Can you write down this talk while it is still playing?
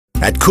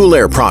At Cool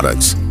Air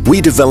Products,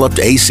 we developed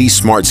AC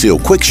Smart Seal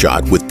Quick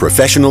Shot with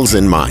professionals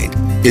in mind.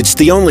 It's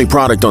the only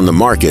product on the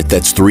market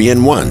that's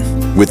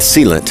 3-in-1, with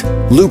sealant,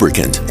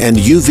 lubricant, and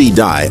UV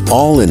dye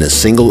all in a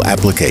single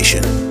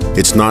application.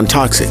 It's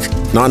non-toxic,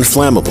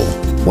 non-flammable,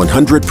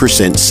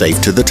 100%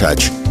 safe to the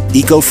touch,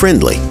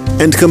 eco-friendly,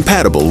 and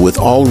compatible with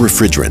all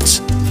refrigerants.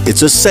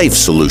 It's a safe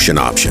solution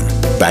option,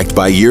 backed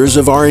by years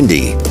of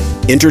R&D,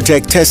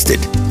 Intertech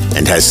tested,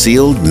 and has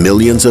sealed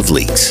millions of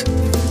leaks.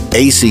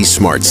 AC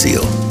Smart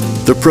Seal,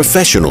 the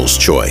professional's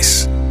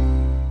choice.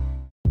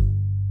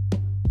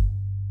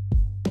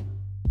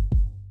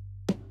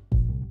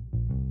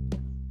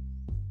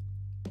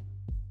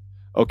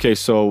 Okay,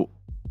 so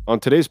on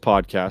today's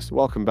podcast,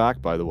 welcome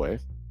back, by the way.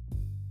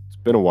 It's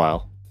been a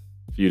while,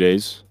 a few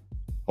days,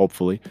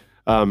 hopefully.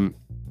 On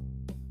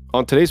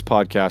today's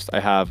podcast,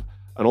 I have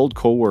an old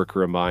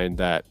coworker of mine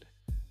that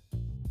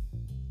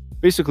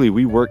basically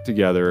we worked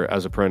together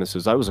as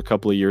apprentices. I was a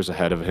couple of years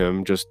ahead of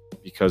him just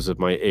because of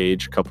my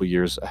age, a couple of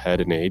years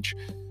ahead in age.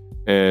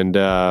 And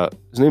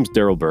his name's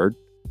Daryl Bird.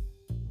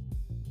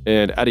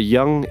 And at a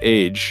young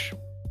age,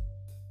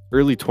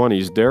 early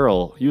 20s,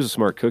 Daryl, he was a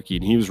smart cookie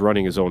and he was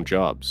running his own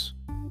jobs.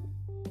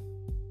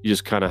 He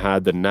just kind of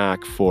had the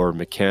knack for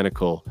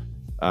mechanical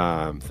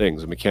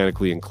things,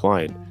 mechanically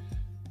inclined.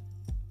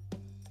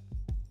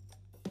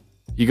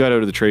 He got out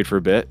of the trade for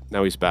a bit.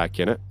 Now he's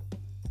back in it.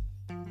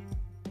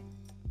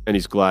 And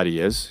he's glad he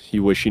is. He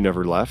wish he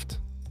never left.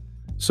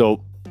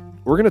 So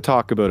we're going to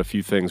talk about a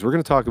few things. We're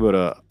going to talk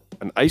about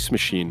an ice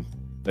machine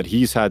that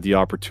he's had the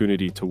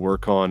opportunity to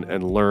work on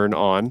and learn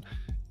on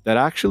that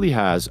actually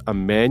has a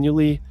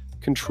manually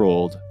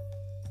controlled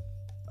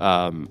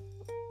metering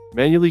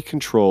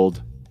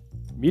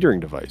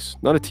device,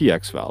 not a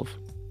TX valve.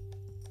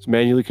 It's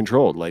manually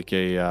controlled like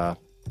a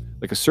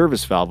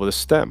service valve with a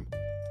stem,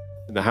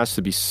 and that has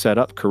to be set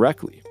up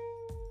correctly.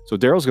 So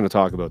Daryl's going to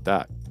talk about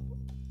that.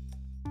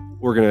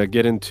 We're going to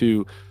get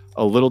into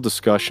a little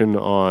discussion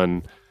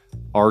on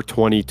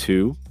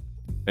R22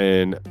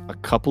 and a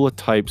couple of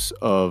types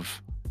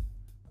of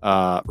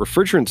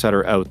refrigerants that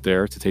are out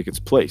there to take its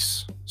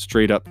place,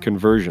 straight up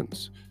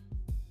conversions.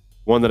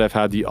 One that I've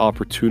had the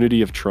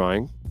opportunity of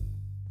trying,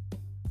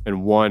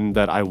 and one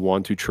that I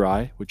want to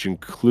try, which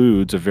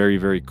includes a very,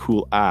 very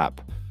cool app.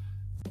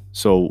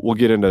 So we'll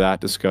get into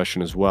that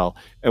discussion as well.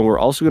 And we're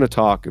also going to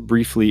talk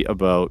briefly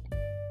about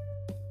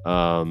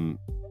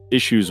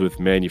issues with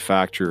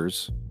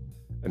manufacturers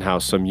and how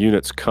some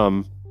units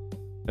come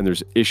and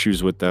there's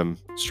issues with them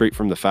straight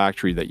from the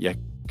factory that you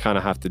kind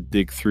of have to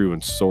dig through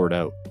and sort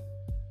out.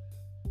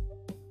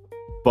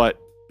 But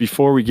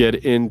before we get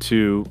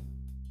into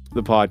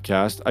the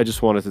podcast, I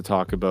just wanted to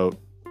talk about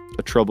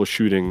a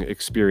troubleshooting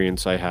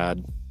experience I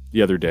had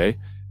the other day.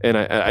 And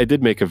I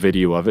did make a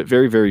video of it,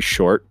 very, very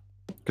short,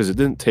 because it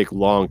didn't take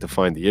long to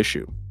find the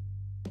issue.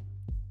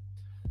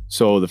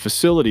 So the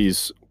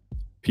facilities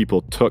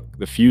people took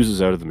the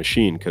fuses out of the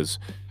machine because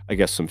I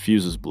guess some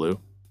fuses blew.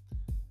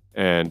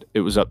 And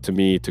it was up to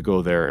me to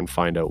go there and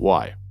find out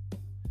why.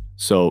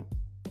 So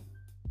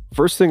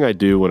first thing I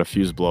do when a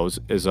fuse blows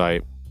is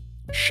I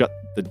shut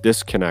the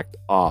disconnect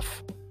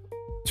off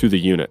to the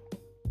unit.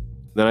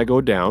 Then I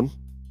go down,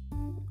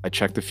 I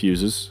check the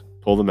fuses,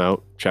 pull them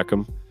out, check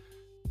them,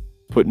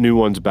 put new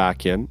ones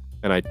back in,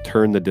 and I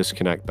turn the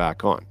disconnect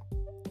back on.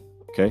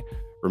 Okay?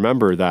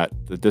 Remember that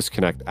the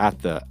disconnect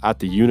at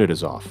the unit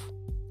is off.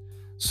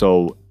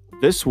 So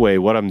this way,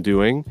 what I'm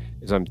doing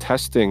is I'm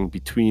testing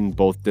between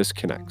both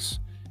disconnects.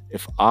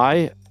 If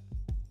I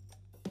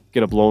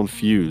get a blown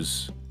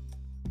fuse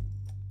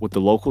with the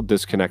local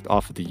disconnect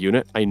off of the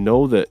unit, I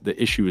know that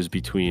the issue is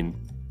between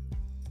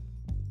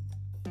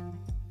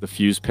the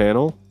fuse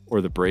panel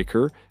or the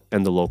breaker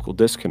and the local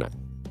disconnect.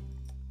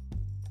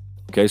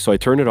 Okay, so I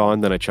turn it on,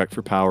 then I checked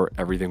for power,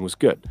 everything was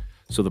good.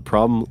 So the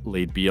problem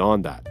laid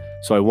beyond that.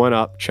 So I went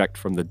up, checked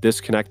from the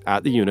disconnect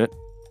at the unit,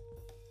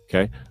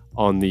 okay,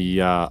 on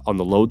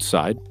the load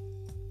side,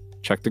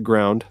 checked the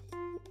ground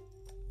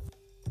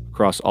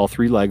across all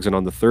three legs, and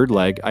on the third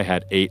leg, I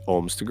had 8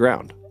 ohms to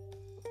ground.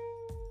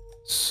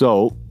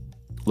 So,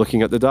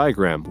 looking at the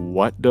diagram,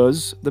 what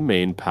does the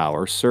main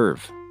power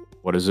serve?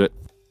 What does it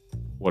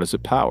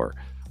power?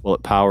 Well,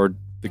 it powered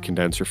the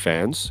condenser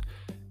fans,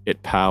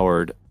 it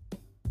powered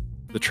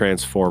the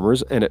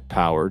transformers, and it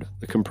powered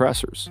the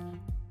compressors.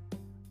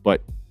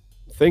 But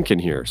thinking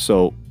here,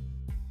 so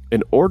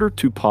in order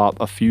to pop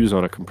a fuse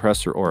on a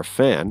compressor or a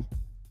fan,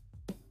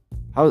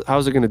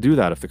 how's it going to do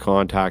that if the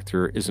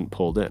contactor isn't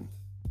pulled in?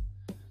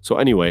 So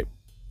anyway,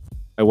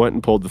 I went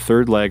and pulled the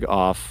third leg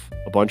off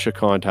a bunch of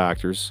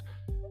contactors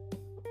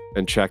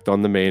and checked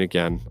on the main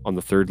again on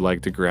the third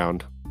leg to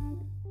ground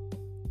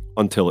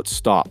until it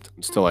stopped,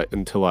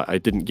 until I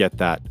didn't get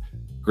that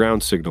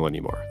ground signal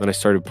anymore. Then I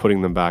started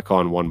putting them back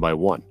on one by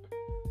one.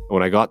 And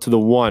when I got to the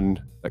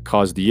one that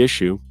caused the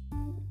issue,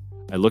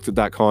 I looked at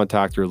that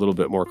contactor a little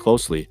bit more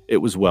closely. It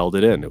was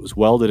welded in. It was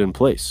welded in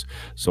place.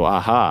 So,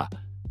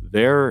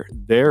 there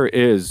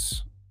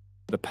is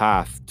the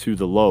path to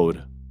the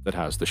load that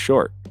has the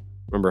short.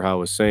 Remember how I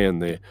was saying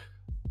the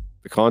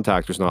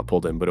contactor's not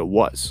pulled in, but it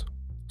was.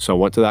 So I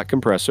went to that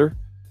compressor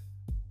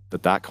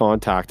that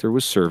contactor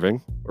was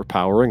serving or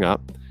powering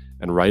up,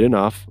 and right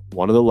enough,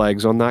 one of the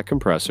legs on that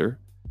compressor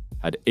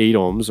had 8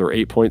 ohms or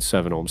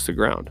 8.7 ohms to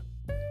ground.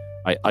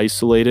 I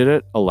isolated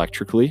it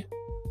electrically,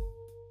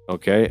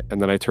 okay,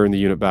 and then I turned the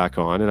unit back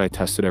on and I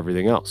tested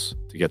everything else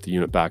to get the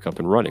unit back up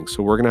and running.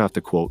 So we're going to have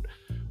to quote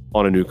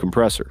on a new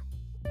compressor.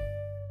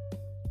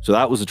 So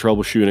that was the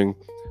troubleshooting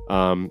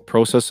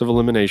process of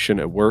elimination.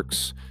 It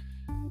works.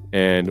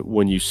 And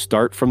when you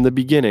start from the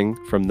beginning,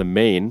 from the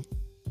main,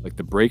 like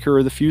the breaker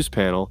or the fuse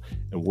panel,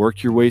 and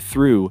work your way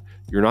through,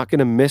 you're not going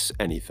to miss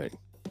anything.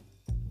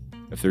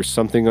 If there's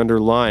something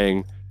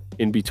underlying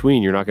in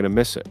between, you're not going to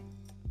miss it.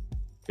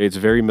 Okay, it's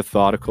very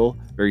methodical,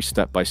 very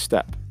step by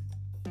step.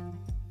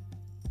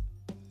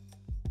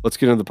 Let's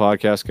get into the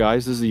podcast,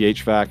 guys. This is the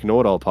HVAC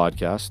Know-It-All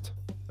podcast,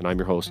 and I'm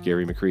your host,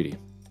 Gary McCready.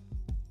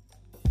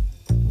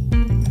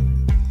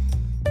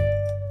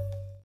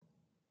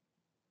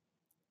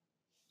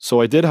 So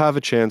I did have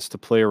a chance to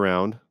play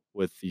around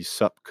with the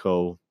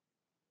Supco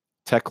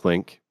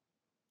TechLink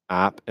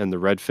app and the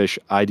Redfish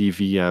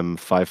IDVM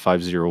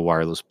 550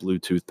 wireless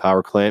Bluetooth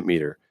power clamp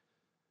meter.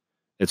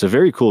 It's a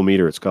very cool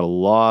meter. It's got a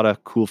lot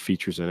of cool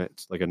features in it.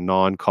 It's like a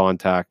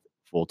non-contact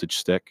voltage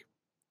stick.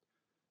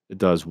 It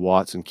does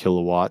watts and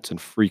kilowatts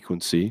and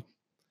frequency.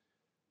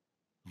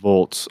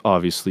 Volts,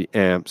 obviously,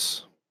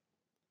 amps,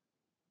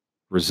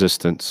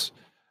 resistance.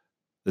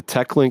 The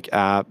TechLink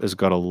app has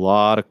got a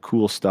lot of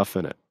cool stuff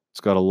in it. It's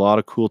got a lot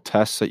of cool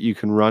tests that you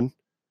can run.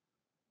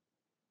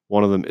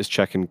 One of them is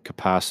checking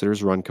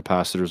capacitors, run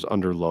capacitors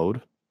under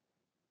load.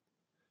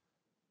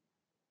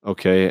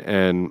 Okay,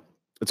 and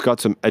it's got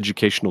some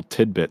educational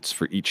tidbits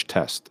for each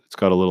test. It's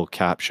got a little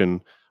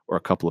caption or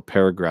a couple of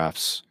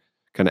paragraphs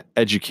kind of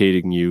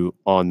educating you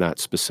on that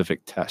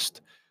specific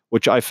test,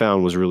 which I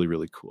found was really,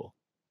 really cool.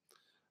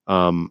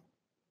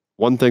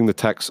 One thing the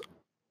techs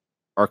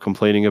are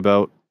complaining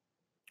about,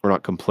 or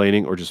not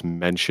complaining, or just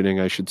mentioning,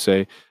 I should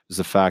say, is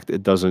the fact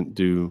it doesn't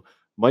do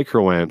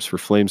microamps for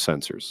flame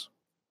sensors.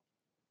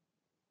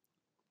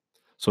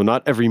 So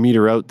not every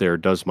meter out there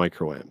does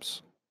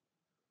microamps.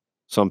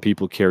 Some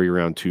people carry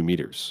around 2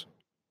 meters.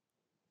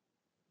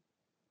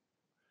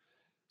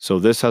 So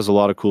this has a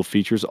lot of cool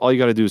features. All you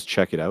got to do is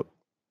check it out.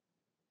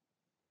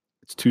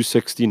 It's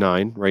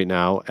 $269 right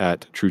now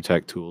at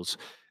TruTech Tools,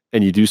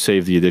 and you do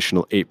save the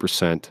additional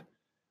 8%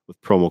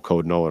 with promo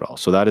code Know-It-All.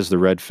 So that is the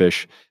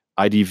Redfish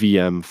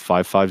IDVM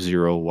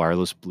 550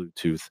 wireless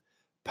Bluetooth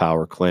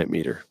power clamp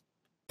meter.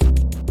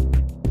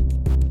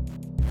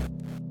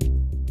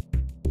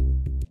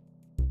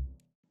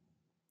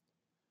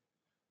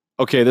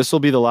 Okay, this will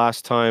be the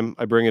last time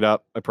I bring it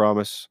up, I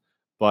promise.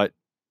 But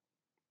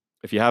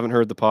if you haven't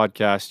heard the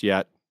podcast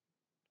yet,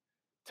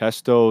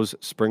 Testo's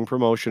spring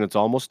promotion, it's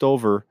almost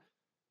over.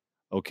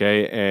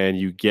 Okay, and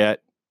you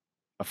get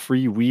a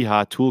free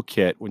Wiha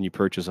toolkit when you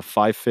purchase a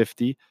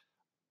 550,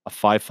 a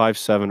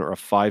 557, or a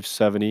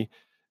 570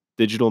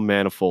 digital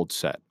manifold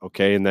set.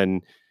 Okay, and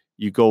then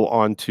you go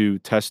on to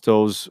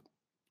Testo's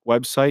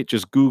website,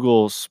 just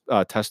Google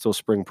Testo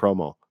spring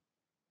promo.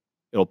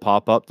 It'll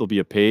pop up. There'll be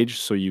a page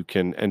so you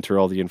can enter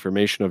all the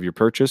information of your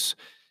purchase,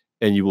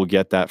 and you will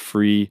get that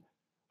free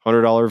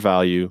 $100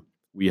 value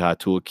Wiha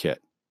toolkit.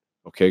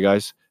 Okay,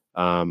 guys.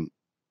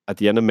 At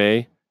the end of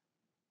May,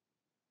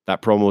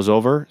 that promo is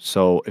over.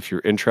 So if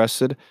you're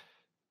interested,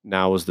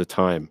 now is the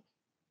time.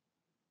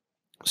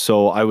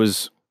 So I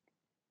was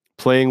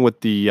playing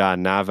with the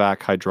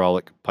Navac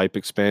hydraulic pipe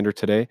expander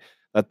today.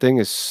 That thing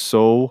is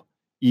so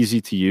easy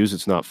to use.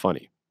 It's not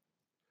funny.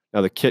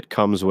 Now the kit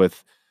comes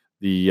with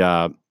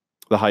the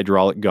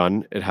hydraulic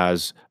gun. It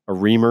has a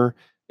reamer.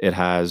 It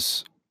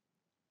has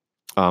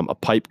a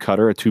pipe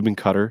cutter, a tubing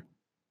cutter,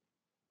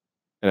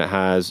 and it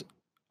has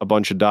a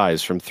bunch of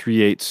dies from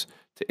 3/8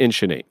 to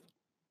 1.8".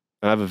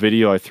 I have a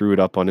video. I threw it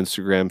up on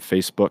Instagram,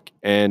 Facebook,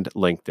 and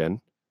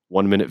LinkedIn.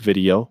 1-minute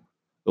video.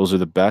 Those are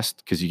the best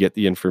because you get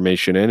the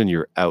information in and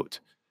you're out.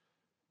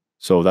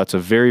 So that's a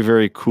very,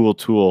 very cool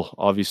tool.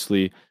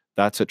 Obviously,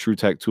 that's at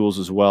TruTech Tools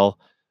as well,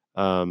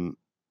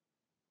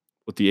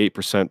 with the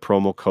 8%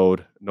 promo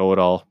code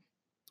Know-It-All.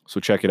 So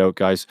check it out,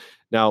 guys.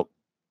 Now,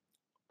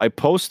 I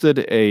posted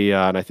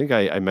and I think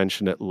I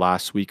mentioned it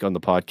last week on the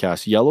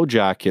podcast, Yellow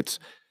Jacket's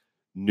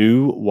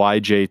new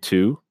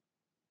YJ2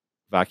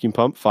 vacuum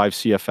pump, 5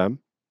 CFM.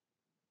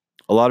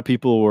 A lot of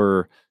people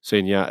were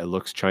saying, yeah, it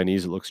looks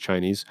Chinese. It looks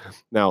Chinese.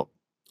 Now,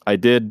 I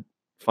did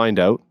find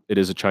out it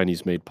is a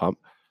Chinese-made pump.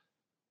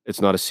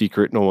 It's not a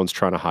secret. No one's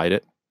trying to hide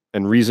it.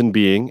 And reason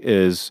being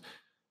is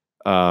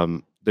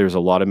there's a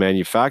lot of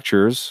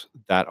manufacturers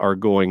that are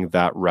going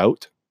that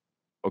route,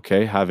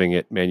 okay, having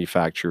it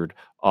manufactured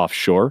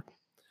offshore.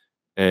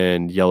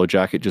 And Yellow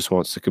Jacket just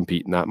wants to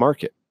compete in that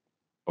market,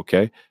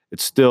 okay?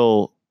 It's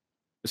still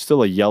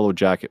a Yellow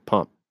Jacket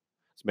pump.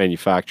 It's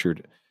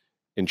manufactured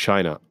in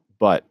China,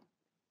 but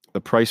the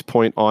price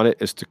point on it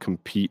is to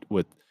compete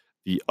with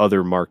the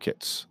other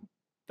markets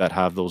that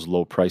have those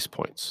low price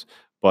points.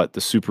 But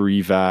the Super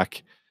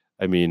Evac,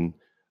 I mean,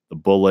 the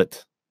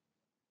Bullet,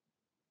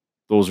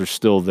 those are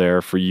still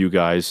there for you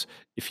guys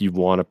if you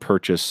want to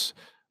purchase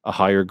a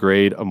higher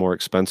grade, a more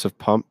expensive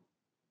pump.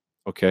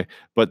 Okay.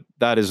 But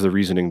that is the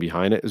reasoning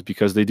behind it, is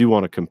because they do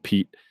want to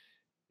compete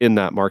in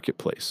that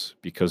marketplace,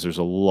 because there's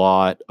a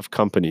lot of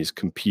companies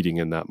competing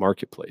in that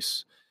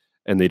marketplace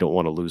and they don't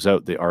want to lose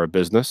out. They are a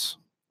business.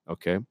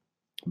 Okay.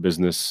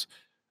 Business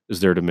is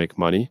there to make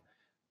money.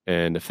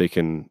 And if they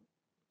can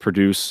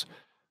produce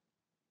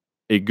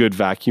a good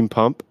vacuum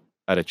pump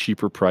at a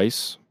cheaper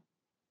price,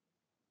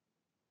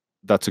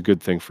 that's a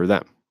good thing for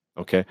them.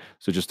 Okay.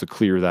 So just to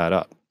clear that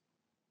up.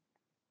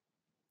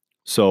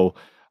 So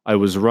I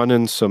was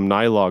running some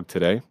Nylog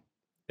today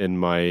in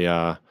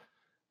my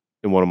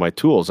in one of my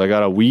tools. I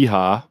got a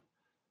Weha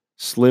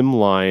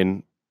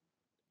slimline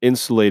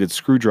insulated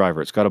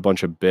screwdriver. It's got a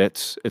bunch of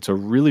bits. It's a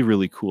really,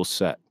 really cool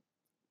set.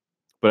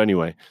 But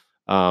anyway,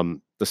 the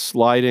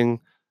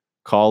sliding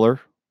collar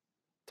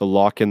to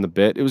lock in the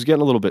bit, it was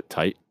getting a little bit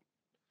tight.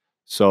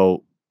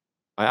 So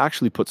I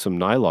actually put some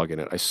Nylog in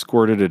it. I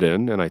squirted it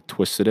in and I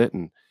twisted it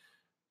and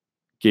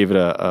gave it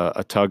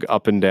a tug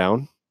up and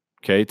down,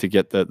 okay, to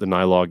get the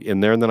Nylog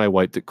in there. And then I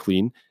wiped it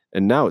clean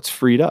and now it's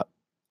freed up.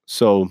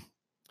 So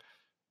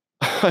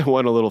I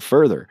went a little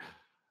further.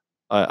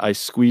 I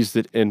squeezed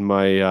it in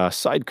my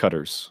side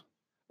cutters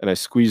and I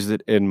squeezed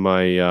it in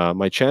my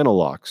my channel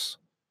locks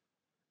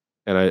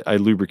and I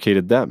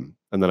lubricated them.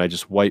 And then I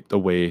just wiped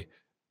away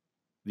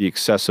the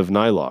excessive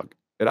Nylog.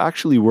 It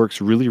actually works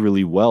really,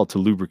 really well to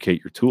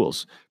lubricate your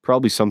tools.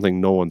 Probably something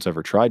no one's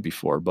ever tried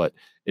before, but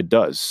it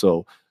does.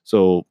 So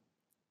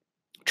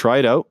try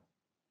it out,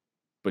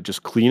 but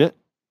just clean it,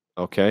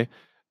 okay?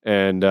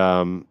 And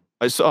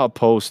I saw a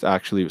post,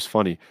 actually, it was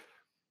funny.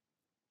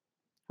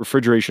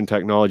 Refrigeration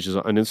Technologies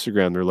on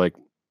Instagram, they're like,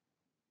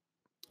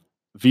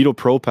 Vito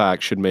Pro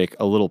Pack should make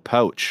a little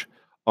pouch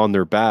on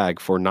their bag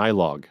for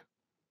Nylog,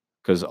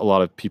 because a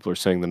lot of people are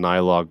saying the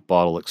Nylog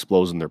bottle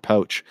explodes in their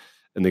pouch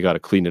and they got to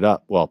clean it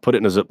up. Well, put it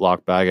in a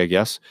Ziploc bag, I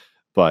guess.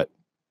 But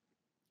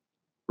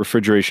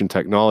Refrigeration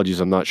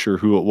Technologies, I'm not sure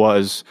who it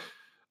was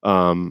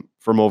from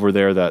over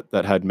there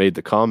that had made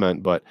the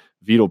comment, but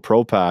Vito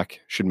Pro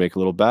Pack should make a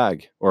little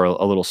bag or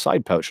a little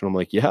side pouch. And I'm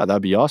like, yeah,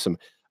 that'd be awesome,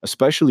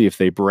 especially if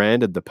they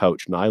branded the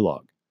pouch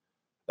Nylog.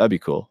 That'd be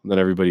cool. And then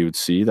everybody would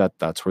see that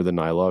that's where the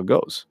Nylog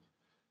goes.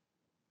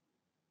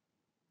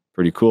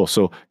 Pretty cool.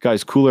 So,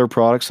 guys, Cool Air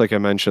products, like I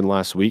mentioned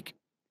last week,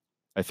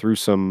 I threw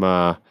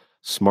some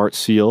Smart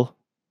Seal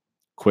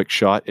Quick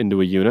Shot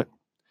into a unit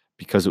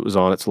because it was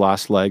on its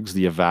last legs.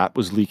 The evap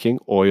was leaking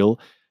oil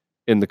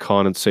in the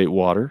condensate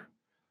water.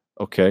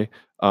 Okay.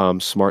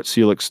 Smart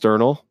Seal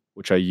External,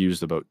 which I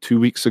used about 2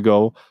 weeks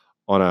ago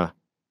on a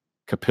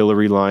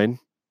capillary line.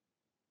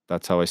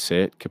 That's how I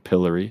say it,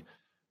 capillary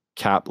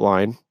cap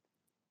line.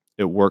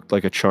 It worked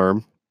like a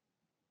charm.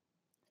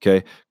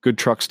 Okay. Good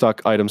truck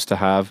stock items to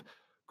have.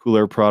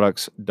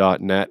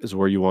 CoolAirProducts.net is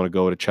where you want to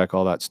go to check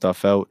all that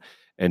stuff out.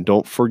 And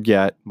don't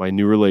forget my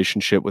new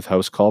relationship with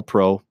House Call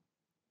Pro.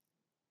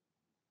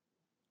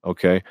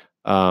 Okay.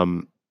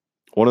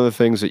 One of the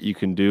things that you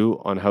can do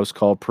on House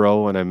Call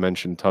Pro, and I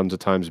mentioned tons of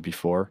times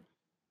before,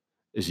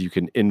 is you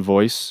can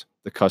invoice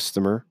the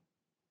customer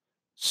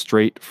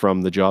straight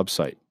from the job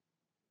site,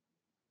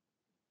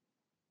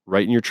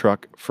 right in your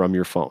truck from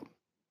your phone.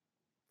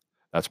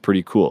 That's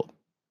pretty cool.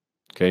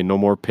 Okay. No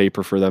more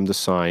paper for them to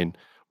sign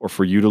or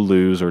for you to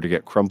lose or to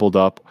get crumpled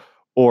up.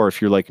 Or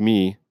if you're like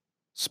me,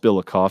 spill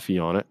a coffee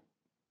on it.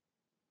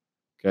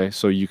 Okay.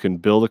 So you can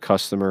bill the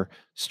customer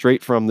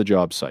straight from the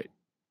job site.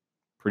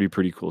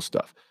 Pretty cool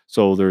stuff.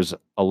 So there's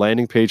a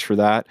landing page for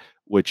that,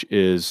 which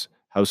is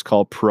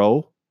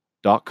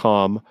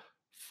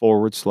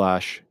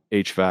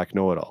housecallpro.com/HVAC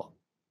know-it-all.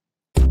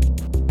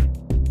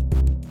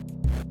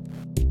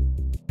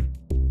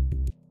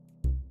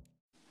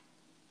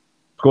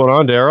 What's going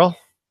on, Daryl?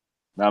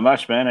 Not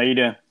much, man. How you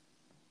doing?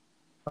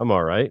 I'm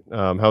all right.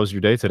 How was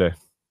your day today?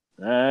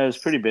 It was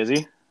pretty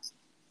busy.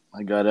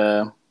 I got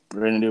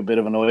ran into a bit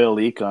of an oil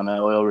leak on an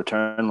oil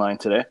return line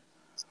today.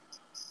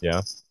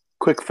 Yeah.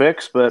 Quick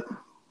fix, but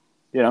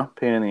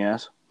pain in the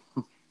ass.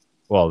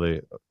 Well,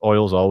 the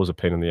oil's always a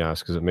pain in the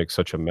ass because it makes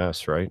such a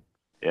mess, right?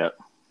 Yeah.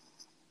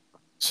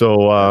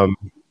 So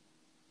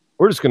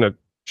we're just gonna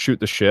shoot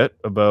the shit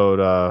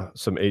about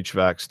some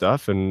HVAC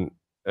stuff, and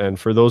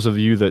for those of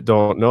you that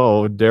don't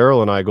know,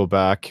 Daryl and I go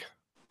back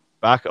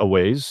a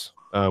ways.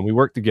 We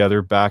worked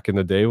together back in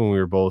the day when we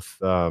were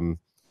both.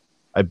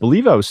 I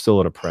believe I was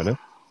still an apprentice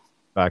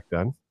back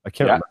then. I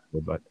can't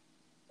remember,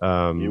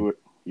 but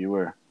you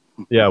were.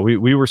 Yeah,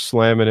 we were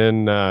slamming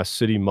in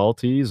city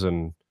multis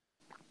and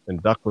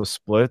ductless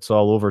splits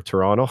all over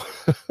Toronto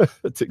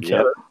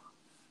together.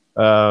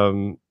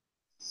 Yep.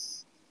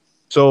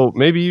 So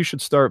maybe you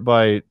should start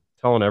by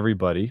telling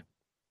everybody,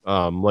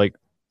 like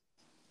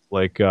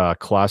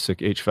classic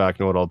HVAC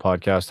Know-It-All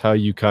podcast, how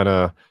you kind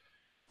of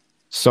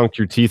sunk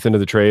your teeth into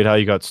the trade, how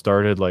you got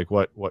started, like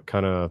what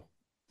kind of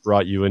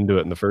brought you into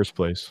it in the first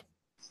place.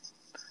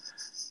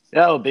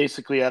 Yeah, well,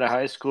 basically out of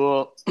high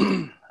school,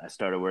 I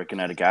started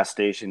working at a gas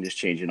station, just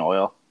changing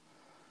oil.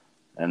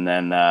 And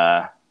then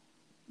the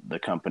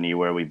company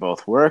where we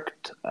both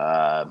worked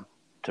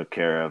took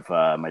care of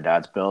my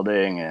dad's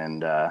building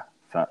and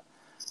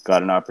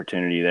got an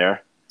opportunity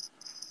there.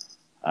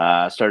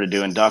 Started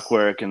doing duct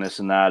work and this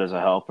and that as a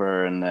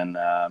helper, and then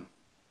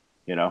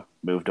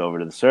moved over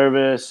to the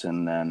service,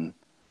 and then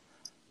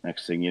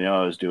next thing you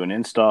know, I was doing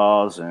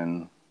installs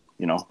and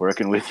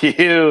working with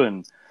you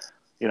and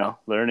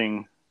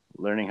learning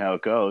how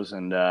it goes,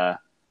 and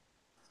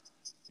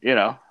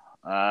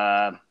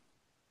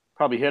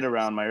probably hit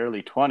around my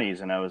early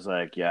 20s, and I was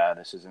like, yeah,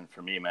 this isn't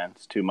for me, man.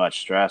 It's too much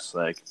stress.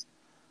 Like,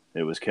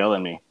 it was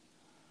killing me.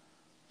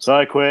 So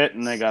I quit,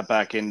 and I got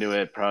back into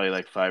it probably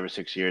like 5 or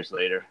 6 years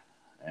later,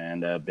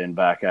 and been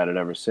back at it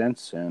ever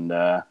since. And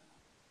I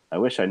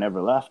wish I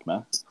never left,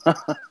 man.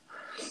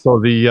 So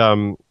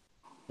the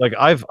like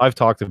I've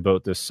talked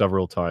about this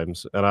several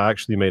times, and I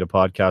actually made a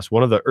podcast,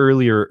 one of the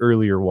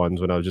earlier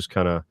ones, when I was just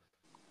kind of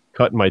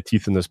cutting my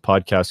teeth in this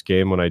podcast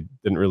game when I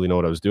didn't really know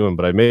what I was doing.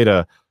 But I made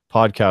a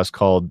podcast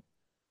called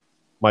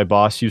 "My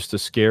Boss Used to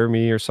Scare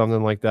Me" or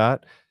something like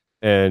that.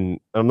 And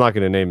I'm not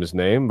going to name his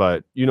name,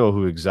 but you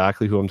know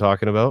exactly who I'm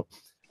talking about.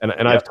 And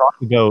Yep. I've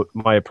talked about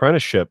my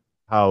apprenticeship,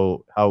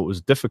 how it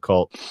was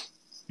difficult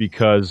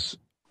because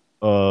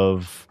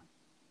of,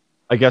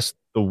 I guess,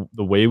 the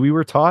way we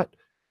were taught.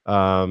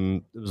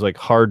 It was like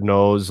hard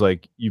nosed,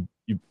 like you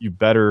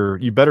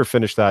better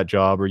finish that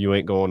job or you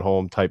ain't going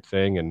home type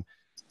thing. And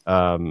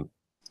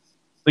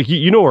like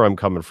you know where I'm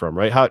coming from,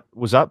 right? How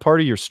was that part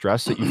of your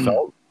stress that you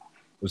felt,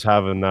 was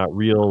having that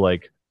real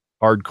like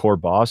hardcore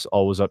boss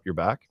always up your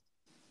back?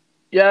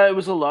 Yeah, it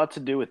was a lot to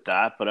do with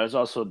that, but I was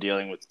also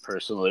dealing with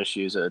personal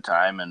issues at the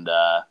time, and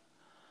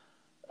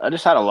I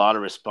just had a lot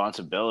of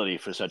responsibility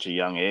for such a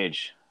young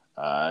age.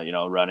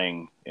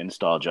 Running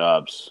install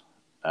jobs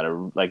at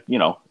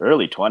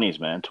early 20s,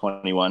 man,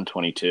 21,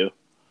 22.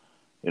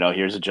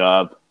 Here's a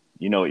job,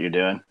 you know what you're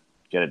doing,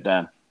 get it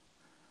done,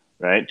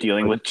 right?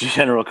 Dealing with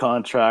general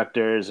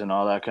contractors and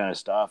all that kind of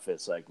stuff.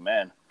 It's like,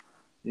 man,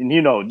 and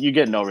you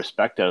get no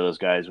respect out of those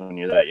guys when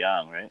you're that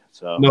young, right?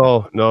 So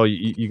No,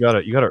 you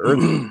gotta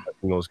earn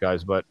those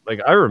guys. But like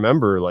I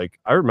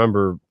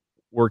remember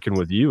working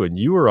with you, and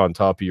you were on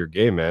top of your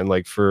game, man.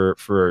 Like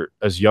for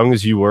as young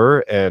as you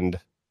were, and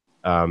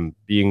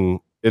being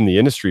in the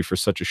industry for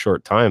such a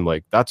short time,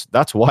 like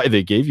that's why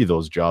they gave you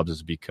those jobs,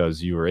 is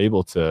because you were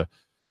able to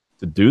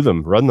do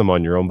them, run them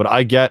on your own. But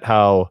I get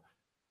how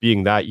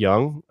being that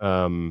young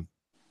and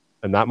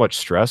that much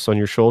stress on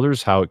your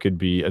shoulders, how it could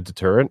be a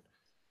deterrent.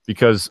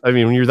 Because I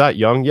mean, when you're that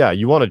young, yeah,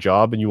 you want a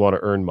job and you want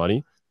to earn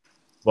money,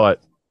 but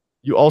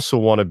you also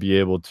want to be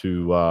able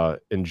to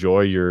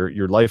enjoy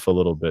your life a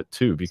little bit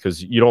too,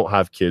 because you don't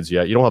have kids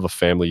yet, you don't have a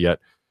family yet,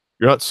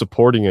 you're not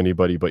supporting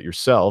anybody but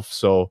yourself.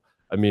 So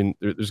I mean,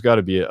 there's got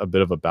to be a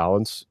bit of a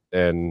balance,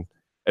 and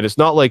it's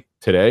not like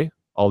today,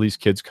 all these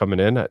kids coming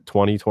in at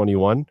 20,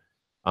 21,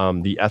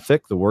 the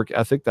work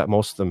ethic that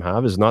most of them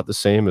have is not the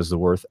same as the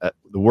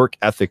work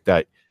ethic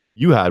that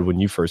you had when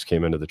you first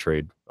came into the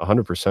trade.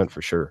 100%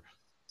 for sure.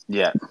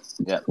 Yeah.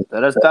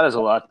 That is a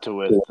lot to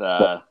with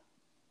how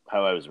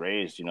I was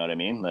raised. You know what I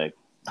mean? Like,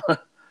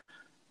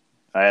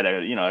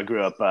 I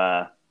grew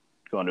up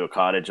going to a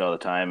cottage all the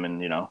time,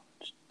 and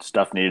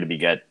stuff needed to be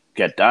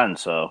get done.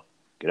 So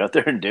get out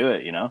there and do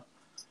it.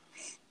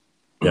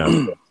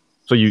 Yeah.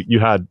 So you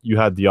had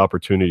the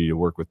opportunity to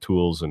work with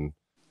tools and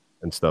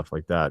stuff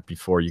like that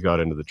before you got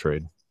into the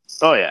trade.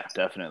 Oh yeah,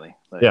 definitely.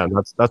 Like, yeah,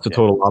 that's the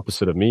total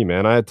opposite of me,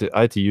 man. I had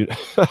to use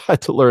I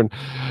had to learn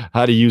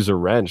how to use a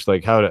wrench,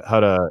 like how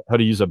to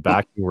use a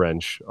backing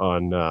wrench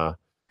on a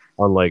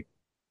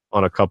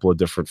couple of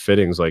different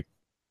fittings. Like,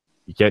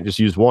 you can't just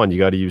use one, you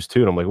got to use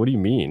two. And I'm like, what do you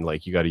mean?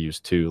 Like, you got to use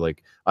two?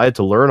 Like, I had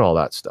to learn all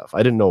that stuff.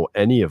 I didn't know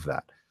any of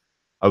that.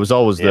 I was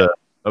always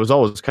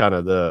kind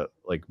of the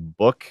like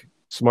book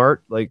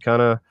smart, like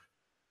kind of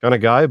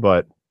guy,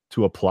 but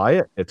to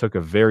apply it took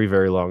a very,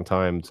 very long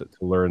time to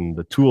learn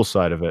the tool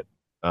side of it.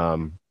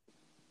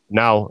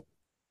 Now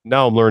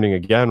I'm learning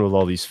again with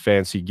all these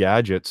fancy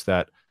gadgets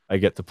that I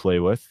get to play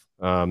with,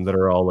 that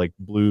are all like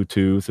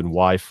Bluetooth and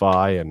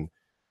Wi-Fi, and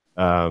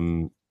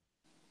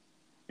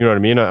you know what I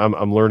mean?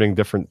 I'm learning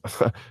different.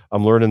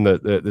 I'm learning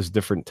this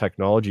different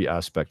technology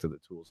aspect of the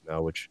tools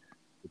now, which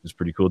is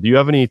pretty cool. Do you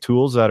have any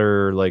tools that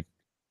are like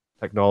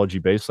technology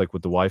based, like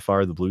with the Wi-Fi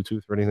or the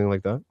Bluetooth or anything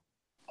like that?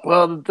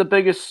 Well, the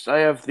biggest, I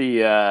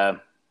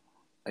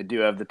do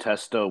have the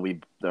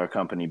Testo. Our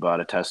company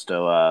bought a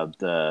Testo,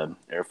 the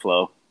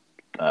Airflow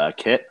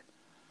kit.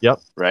 Yep.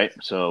 Right.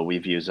 So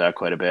we've used that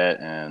quite a bit.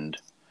 And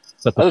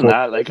other than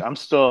that, like I'm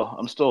still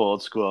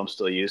old school. I'm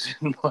still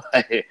using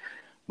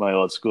my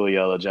old school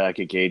Yellow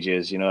Jacket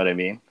gauges. You know what I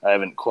mean? I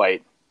haven't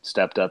quite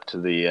stepped up to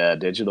the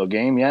digital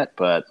game yet,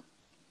 but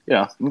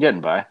I'm getting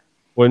by.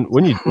 When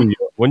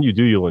you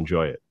do, you'll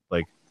enjoy it.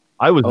 Like,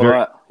 I was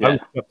I was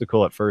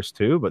skeptical at first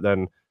too, but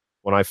then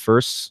when I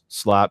first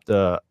slapped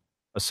a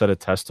set of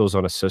Testos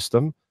on a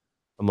system,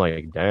 I'm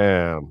like,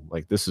 damn,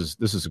 like this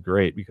is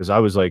great, because I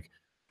was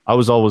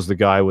always the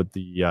guy with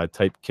the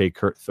Type K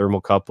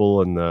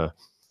thermocouple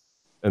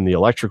and the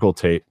electrical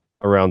tape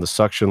around the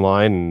suction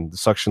line, and the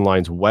suction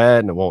line's wet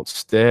and it won't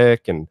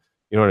stick, and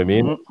you know what I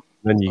mean? Mm-hmm.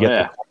 Then you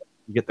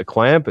get the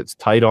clamp, it's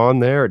tight on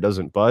there, it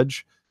doesn't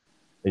budge.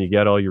 and you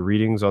get all your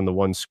readings on the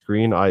one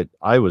screen. I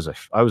was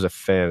a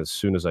fan as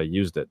soon as I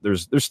used it.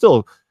 There's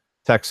still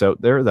techs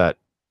out there that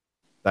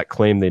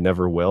claim they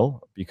never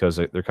will because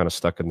they're kind of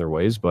stuck in their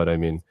ways. But I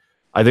mean,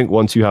 I think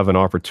once you have an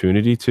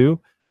opportunity to,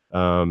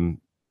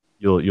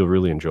 you'll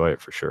really enjoy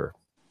it for sure.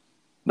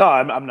 No,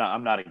 I'm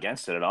not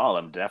against it at all.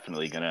 I'm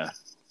definitely gonna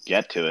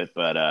get to it,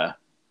 but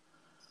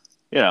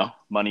you know,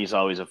 money's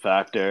always a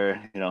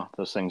factor. You know,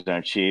 those things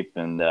aren't cheap,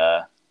 and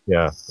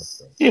Yeah.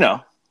 you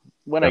know,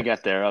 when I Yep.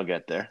 get there, I'll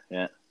get there.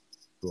 Yeah,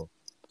 Cool.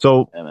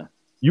 So yeah, man.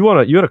 you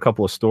had a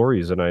couple of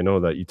stories, and I know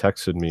that you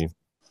texted me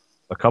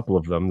a couple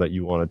of them that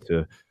you wanted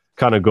to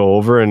kind of go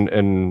over,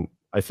 and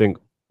I think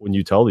when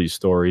you tell these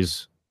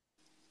stories,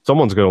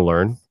 someone's going to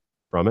learn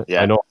from it.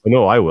 Yeah, I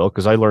know I will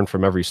because I learn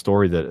from every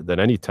story that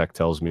any tech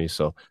tells me.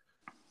 So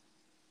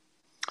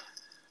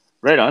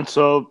right on.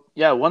 So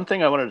yeah, one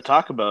thing I wanted to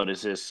talk about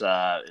is this.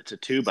 It's a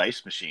tube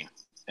ice machine,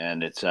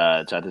 and it's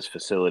at this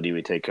facility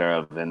we take care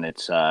of, and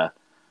it's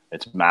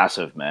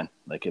massive, man.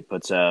 Like it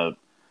puts out,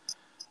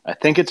 I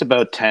think it's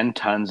about 10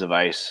 tons of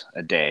ice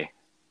a day,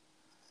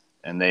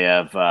 and they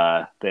have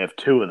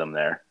two of them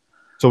there.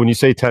 so when you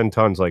say 10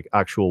 tons, like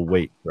actual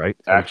weight, right?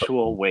 10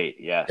 Actual tons. weight,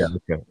 Yeah. yes.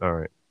 Okay. All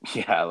right.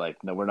 Yeah,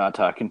 like no, we're not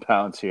talking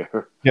pounds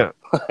here. Yeah.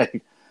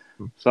 Like,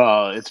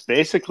 so it's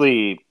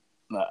basically,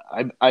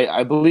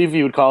 I believe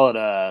you would call it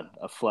a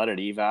flooded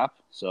evap.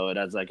 So it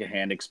has like a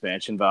hand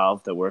expansion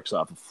valve that works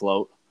off a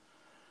float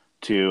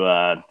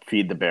to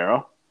feed the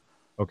barrel,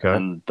 Okay.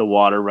 and the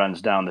water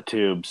runs down the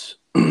tubes,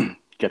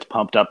 gets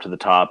pumped up to the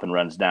top and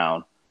runs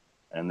down.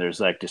 And there's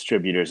like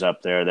distributors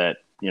up there that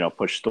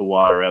push the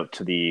water out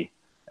to the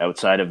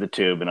outside of the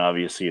tube, and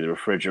obviously the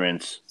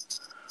refrigerants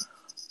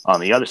on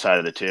the other side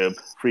of the tube,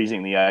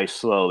 freezing the ice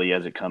slowly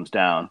as it comes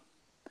down.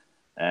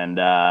 And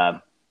yeah,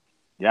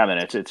 man,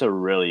 it's a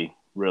really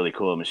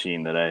cool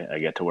machine that I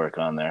get to work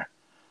on there.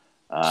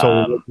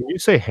 So when you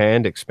say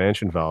hand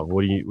expansion valve,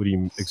 what do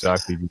you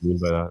exactly do you mean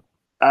by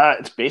that?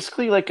 It's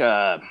basically like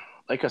a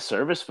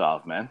service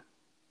valve, man.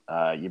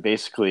 You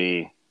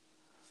basically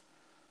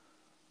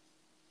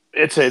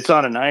it's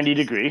on a 90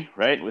 degree,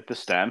 right, with the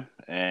stem,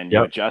 and you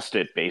Yep. adjust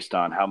it based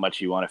on how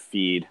much you want to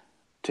feed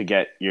to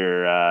get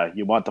your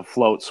you want the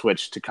float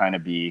switch to kind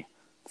of be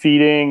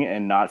feeding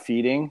and not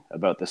feeding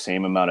about the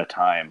same amount of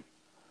time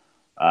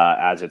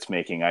as it's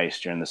making ice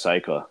during the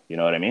cycle. You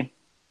know what I mean?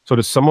 So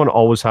does someone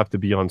always have to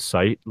be on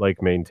site,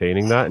 like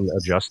maintaining that and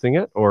adjusting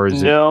it, or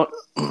is it No,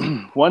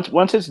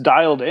 once it's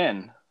dialed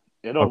in,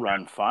 it'll okay?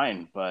 run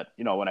fine. But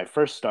when I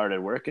first started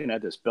working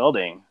at this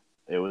building,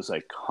 it was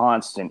like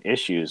constant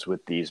issues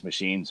with these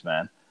machines,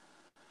 man.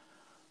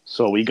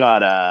 So we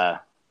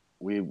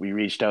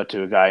reached out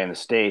to a guy in the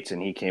States,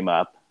 and he came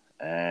up,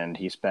 and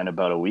he spent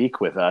about a week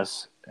with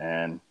us,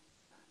 and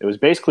it was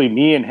basically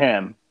me and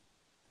him.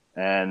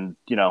 And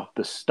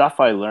the stuff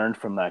I learned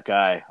from that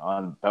guy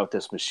on about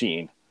this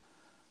machine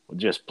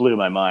just blew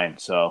my mind.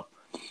 So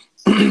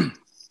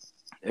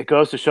it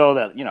goes to show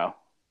that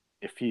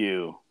if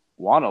you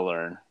want to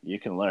learn, you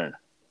can learn.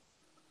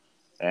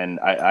 And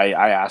I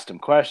asked him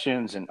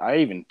questions, and I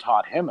even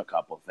taught him a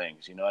couple of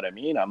things. You know what I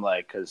mean? I'm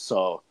like, because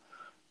so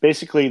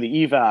basically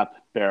the evap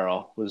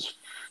barrel was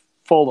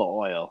full of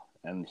oil,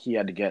 and he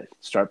had to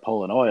start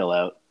pulling oil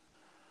out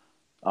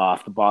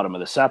off the bottom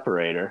of the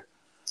separator.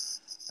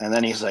 And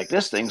then he's like,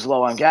 this thing's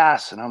low on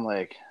gas. And I'm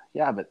like,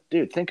 yeah, but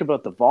dude, think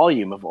about the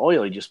volume of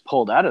oil you just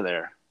pulled out of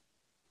there.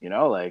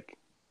 Like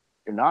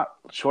you're not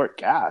short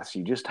gas.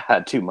 You just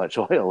had too much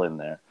oil in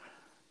there.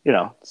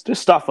 It's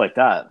just stuff like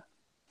that.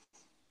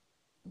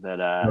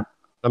 That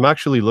I'm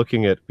actually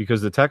looking at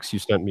because the text you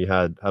sent me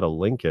had a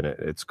link in it.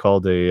 It's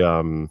called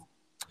a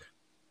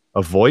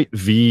Voight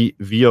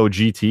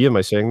VOGT. Am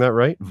I saying that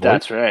right? Voight?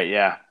 That's right.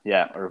 Yeah.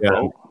 Yeah. Or Yeah.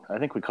 Vote. I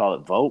think we call it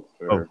Vote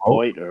or Oh,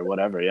 Voight or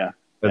whatever. Yeah.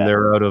 and Yeah.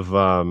 they're out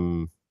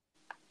of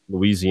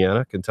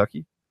Louisiana,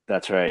 Kentucky.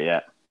 That's right.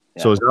 Yeah.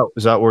 Yeah. So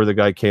is that where the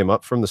guy came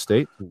up from the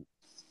state?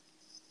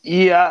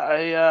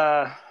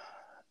 Yeah.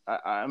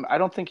 I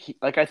don't think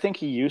I think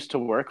he used to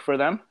work for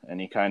them, and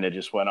he kind of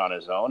just went on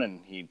his own,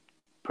 and he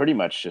pretty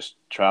much just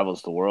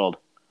travels the world,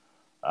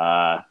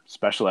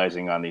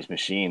 specializing on these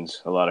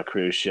machines. A lot of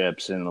cruise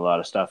ships and a lot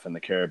of stuff in the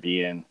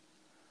Caribbean,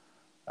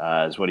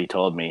 is what he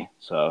told me.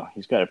 So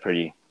he's got a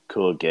pretty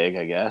cool gig,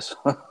 I guess.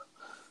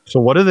 So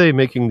what are they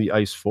making the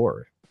ice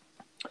for?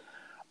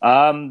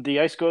 The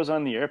ice goes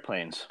on the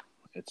airplanes.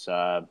 It's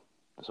so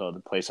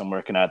the place I'm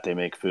working at, they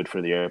make food for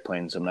the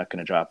airplanes. I'm not going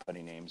to drop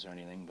any names or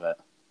anything, but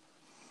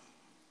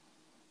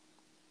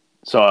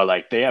so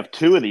like they have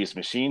two of these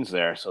machines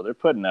there, so they're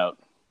putting out,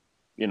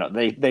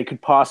 they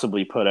could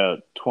possibly put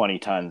out 20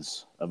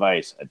 tons of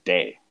ice a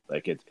day.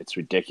 Like it's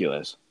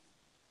ridiculous.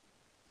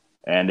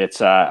 And it's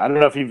I don't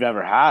know if you've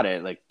ever had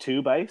it, like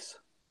tube ice.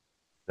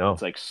 No,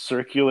 It's like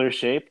circular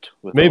shaped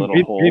with a maybe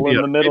little hole in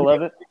the middle maybe,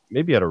 of it,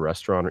 maybe at a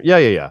restaurant.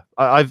 Yeah.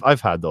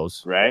 I've had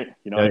those. right?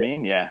 You know Yeah, what I yeah.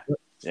 mean? Yeah.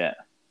 Yeah.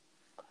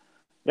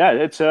 Yeah,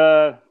 it's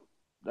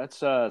that's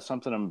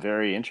something I'm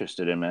very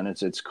interested in, man.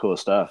 It's cool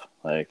stuff.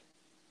 Like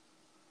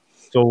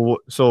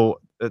So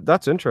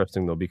that's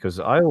interesting though because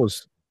I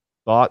always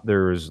thought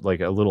there was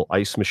like a little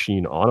ice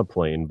machine on a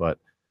plane, but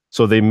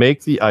so they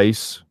make the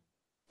ice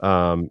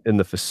in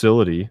the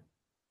facility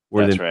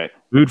where they That's make right.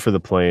 food for the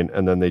plane,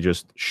 and then they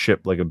just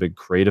ship like a big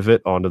crate of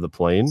it onto the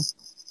plane,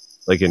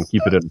 like and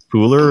keep it in a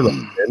cooler, like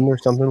bin or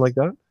something like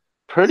that.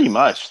 Pretty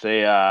much.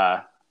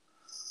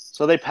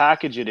 So they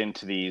package it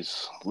into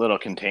these little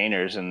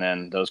containers, and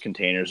then those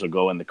containers will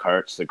go in the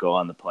carts that go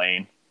on the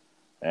plane.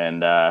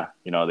 And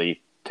they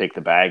take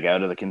the bag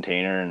out of the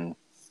container and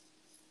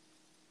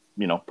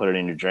put it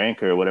in your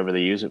drink or whatever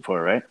they use it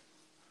for, right?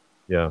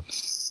 Yeah.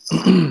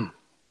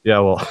 Yeah,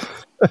 well,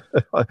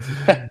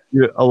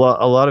 a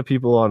lot of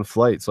people on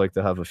flights like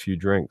to have a few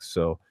drinks,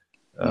 so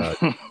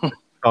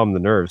calm the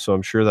nerves. So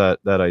I'm sure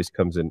that ice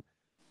comes in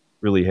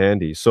really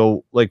handy.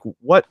 So like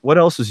what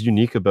else is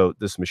unique about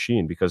this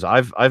machine? Because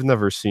I've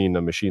never seen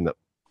a machine that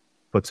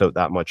puts out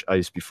that much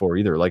ice before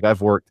either. Like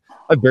I've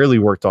barely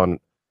worked on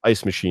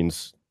ice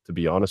machines, to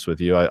be honest with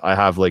you. I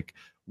have like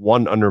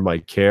one under my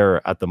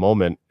care at the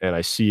moment, and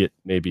I see it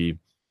maybe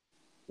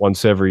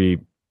once every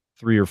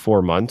 3 or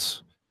 4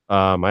 months.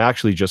 I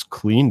actually just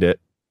cleaned it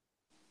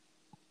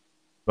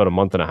about a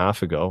month and a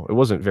half ago. It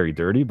wasn't very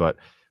dirty, but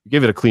we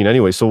gave it a clean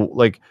anyway. So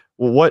like,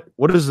 well,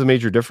 what is the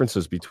major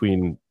differences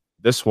between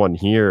this one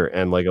here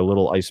and like a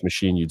little ice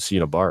machine you'd see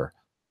in a bar?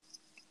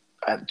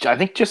 I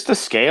think just the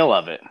scale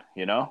of it,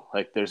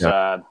 like there's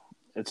Yeah.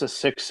 it's a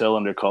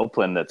 6-cylinder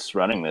Copeland that's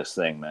running this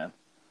thing, man.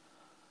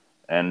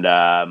 And,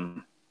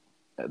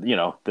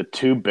 the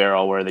tube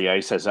barrel where the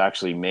ice has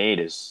actually made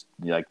is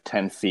like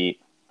 10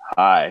 feet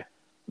high.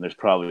 And there's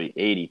probably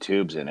 80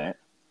 tubes in it.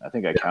 I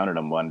think I counted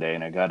them one day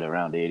and I got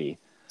around 80.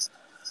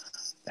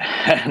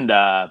 And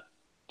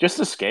just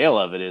the scale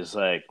of it is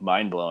like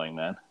mind blowing,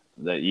 man,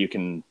 that you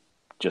can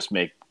just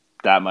make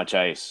that much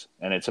ice.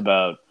 And it's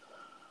about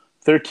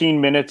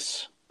 13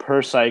 minutes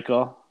per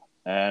cycle.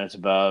 And it's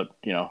about,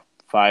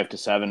 5 to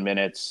 7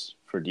 minutes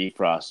for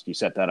defrost. You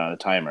set that on a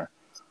timer.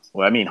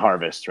 Well, I mean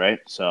harvest, right?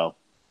 So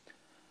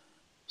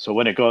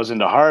when it goes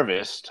into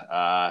harvest,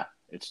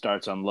 it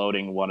starts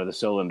unloading one of the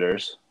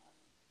cylinders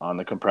on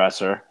the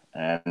compressor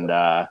and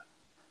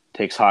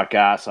takes hot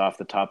gas off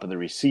the top of the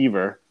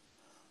receiver,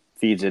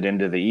 feeds it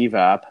into the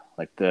evap,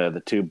 like the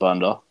tube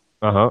bundle,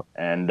 Uh-huh.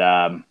 and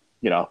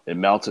it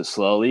melts it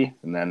slowly,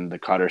 and then the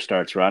cutter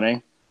starts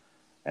running,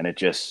 and it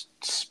just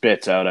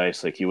spits out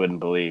ice like you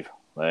wouldn't believe.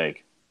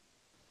 Like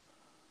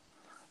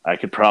I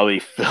could probably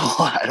fill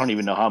I don't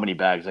even know how many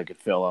bags I could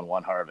fill on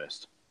one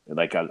harvest.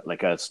 Like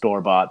a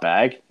store bought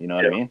bag, you know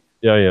what I mean?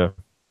 Yeah, yeah.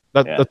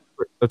 Yeah.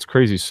 That's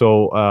crazy.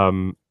 So,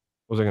 what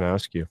was I going to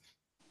ask you?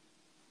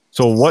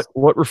 So, what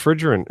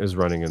refrigerant is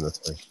running in this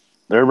thing?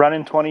 They're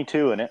running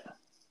 22 in it.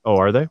 Oh,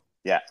 are they?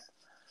 Yeah.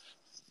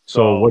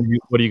 So, So what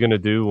are you going to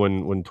do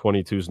when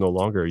 22 is no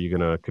longer? Are you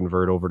going to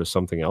convert over to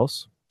something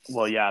else?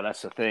 well, yeah,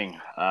 that's the thing.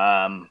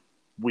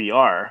 We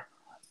are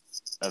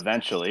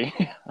eventually.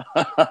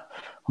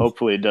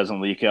 Hopefully, it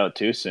doesn't leak out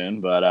too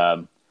soon. But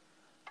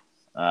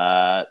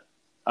I'm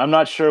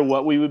not sure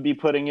what we would be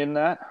putting in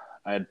that.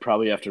 I'd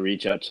probably have to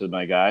reach out to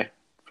my guy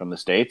from the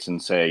States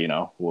and say,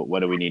 what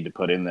do we need to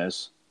put in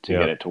this to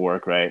get it to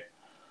work right?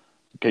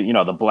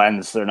 Because, the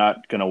blends, they're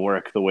not going to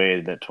work the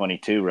way that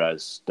 22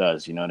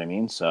 does. You know what I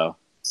mean? So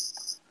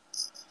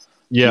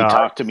Yeah, he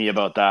talked to me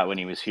about that when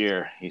he was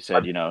here. He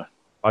said,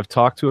 I've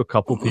talked to a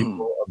couple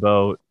people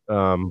about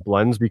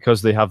blends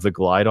because they have the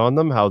glide on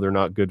them, how they're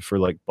not good for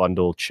like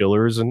bundle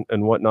chillers and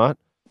whatnot.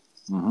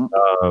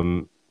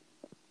 mm-hmm.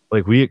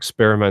 Like we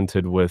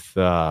experimented with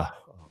oh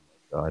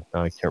God,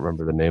 now I can't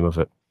remember the name of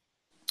it.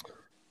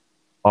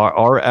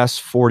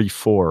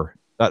 RS44.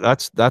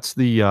 That's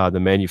the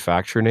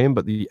manufacturer name,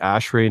 but the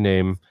ASHRAE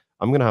name,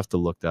 I'm gonna have to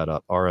look that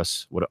up.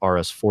 What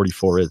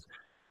RS44 is,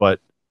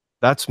 but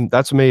that's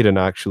made in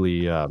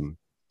actually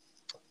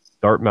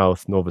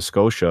Dartmouth, Nova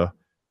Scotia,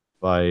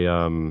 by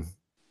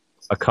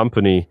a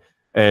company.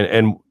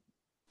 And who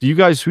do you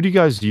guys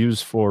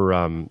use for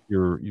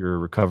your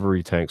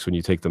recovery tanks when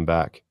you take them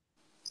back?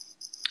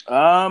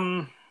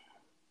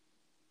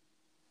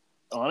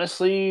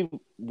 Honestly,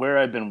 where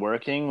I've been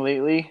working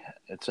lately,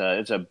 it's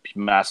a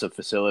massive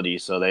facility,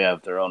 so they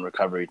have their own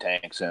recovery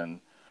tanks, and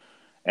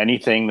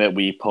anything that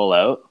we pull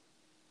out,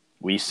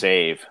 we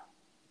save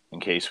in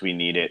case we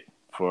need it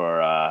for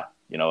a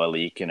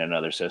leak in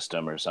another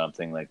system or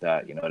something like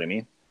that. You know what I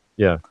mean?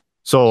 Yeah.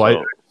 So,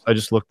 So I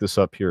just looked this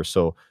up here.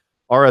 So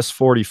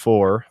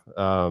RS44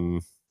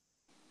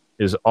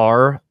 is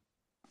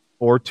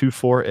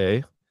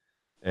R424A,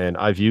 and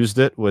I've used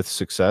it with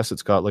success.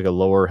 It's got like a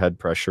lower head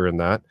pressure in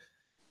that.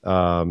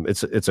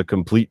 It's a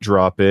complete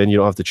drop in. You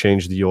don't have to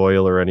change the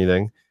oil or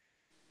anything.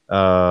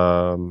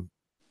 And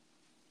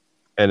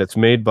it's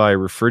made by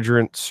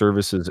Refrigerant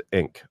Services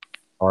Inc.,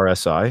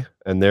 RSI,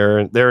 and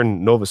they're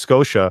in Nova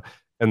Scotia.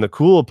 And the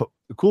cool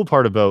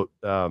part about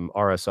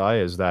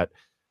RSI is that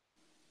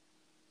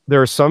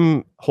there are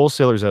some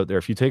wholesalers out there.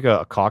 If you take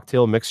a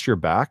cocktail mixture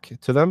back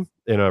to them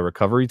in a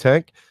recovery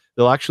tank,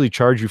 they'll actually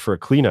charge you for a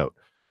clean out.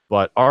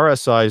 But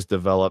RSI's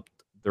developed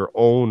their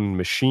own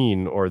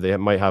machine, or they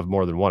might have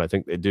more than one. I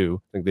think they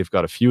do. I think they've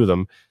got a few of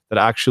them that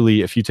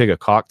actually, if you take a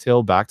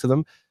cocktail back to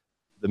them,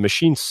 the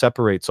machine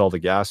separates all the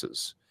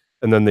gases,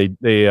 and then they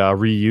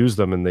reuse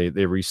them, and they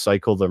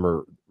recycle them,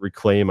 or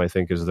reclaim, I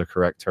think is the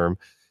correct term.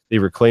 They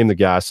reclaim the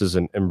gases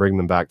and bring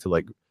them back to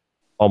like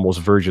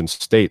almost virgin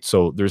state.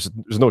 So there's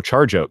no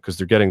charge out because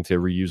they're getting to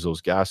reuse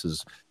those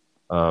gases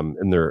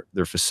in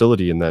their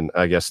facility, and then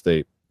I guess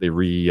they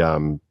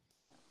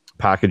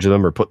package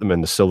them or put them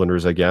in the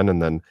cylinders again,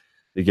 and then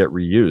they get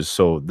reused.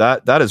 So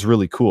that is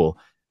really cool.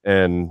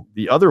 And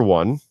the other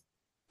one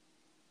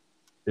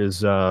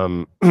is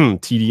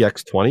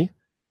TDX20,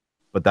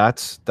 but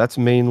that's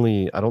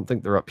mainly, I don't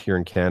think they're up here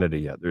in Canada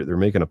yet. They're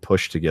making a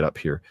push to get up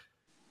here.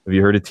 Have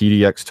you heard of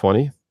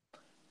TDX20?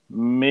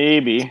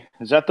 Maybe.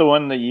 Is that the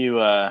one that you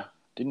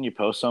didn't you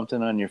post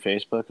something on your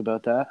Facebook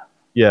about that?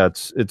 Yeah,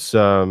 it's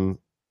Blue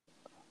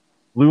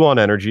On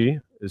Energy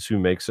is who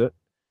makes it,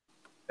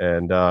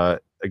 and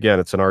again,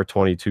 it's an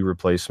R22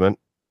 replacement.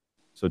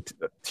 So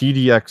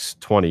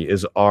TDX20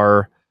 is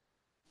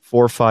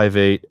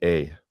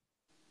R458A.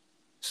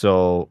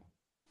 So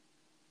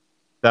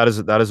that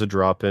is a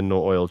drop in,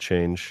 no oil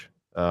change.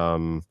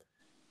 And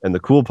the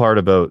cool part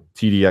about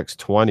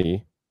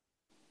TDX20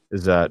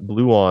 is that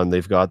Blue On,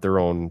 they've got their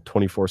own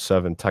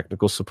 24/7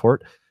 technical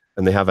support,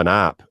 and they have an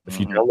app. If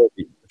you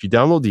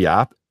download the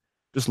app,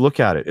 just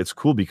look at it. It's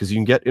cool because you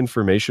can get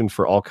information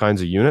for all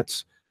kinds of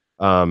units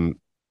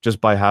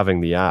just by having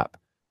the app.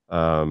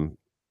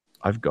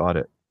 I've got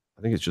it.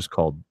 I think it's just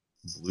called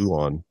Blue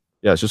On.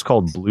 Yeah, it's just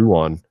called Blue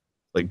On,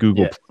 like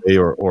Google Play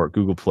or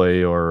Google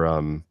Play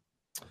or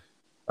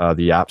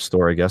the App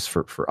Store, I guess,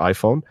 for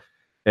iPhone.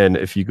 And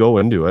if you go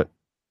into it,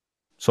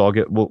 so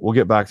we'll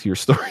get back to your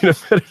story in a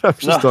minute.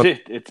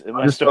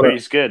 My story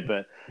is good,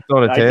 but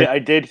I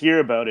did hear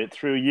about it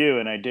through you,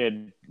 and I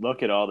did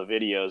look at all the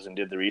videos and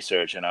did the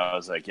research, and I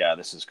was like, yeah,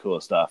 this is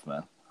cool stuff,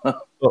 man.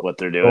 What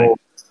they're doing.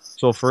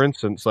 So for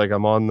instance, like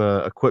I'm on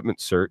the equipment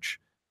search,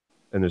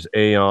 and there's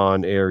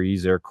Aon,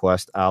 Aries,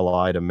 AirQuest,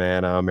 Allied,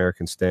 Amana,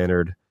 American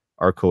Standard,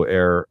 Arco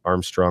Air,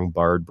 Armstrong,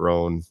 Bard,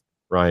 Brown,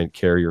 Bryant,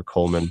 Carrier,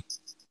 Coleman,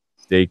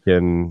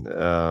 Dakin,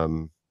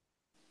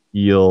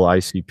 Eel,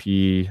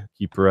 ICP,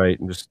 Keep Right,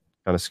 and just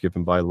kind of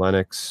skipping by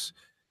Lennox,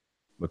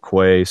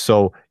 McQuay.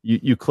 So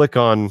you click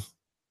on,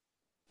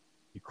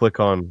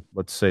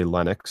 let's say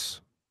Lennox,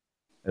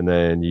 and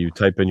then you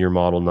type in your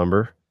model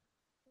number,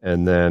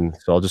 and then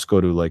so I'll just go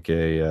to like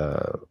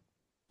a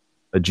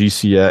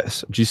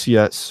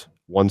GCS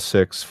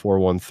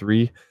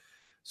 16413.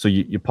 So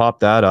you pop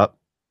that up.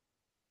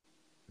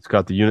 It's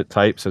got the unit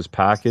type, says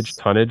package,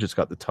 tonnage. It's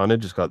got the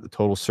tonnage. It's got the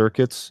total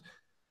circuits.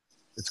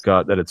 It's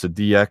got that it's a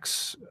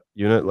DX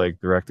unit,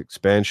 like direct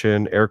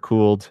expansion, air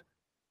cooled.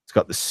 It's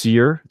got the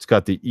SEER. It's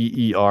got the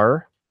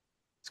EER.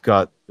 It's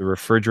got the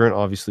refrigerant,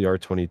 obviously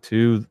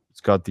R22.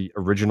 It's got the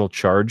original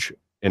charge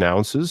in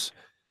ounces.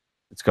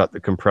 It's got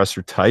the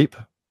compressor type.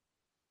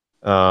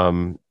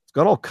 It's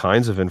got all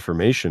kinds of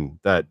information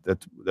that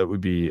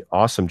would be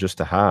awesome just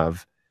to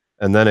have.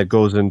 And then it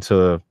goes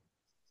into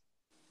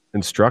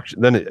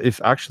instruction. Then if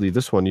actually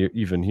this one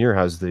even here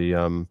has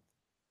the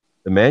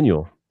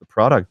manual, the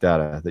product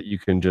data that you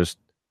can just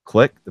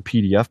click, the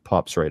PDF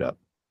pops right up.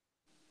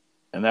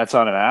 And that's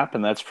on an app,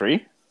 and that's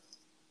free?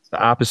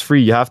 The app is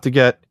free. You have to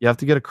get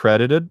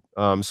accredited.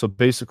 So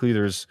basically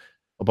there's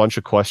a bunch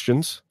of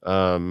questions.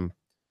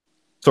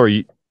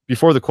 Sorry,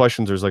 before the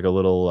questions, there's like a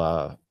little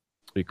what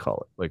do you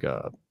call it? Like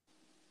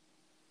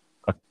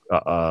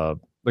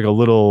a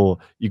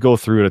little, you go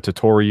through a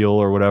tutorial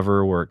or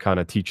whatever where it kind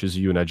of teaches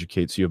you and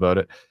educates you about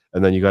it,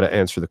 and then you got to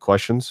answer the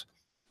questions.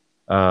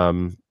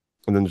 And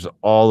then there's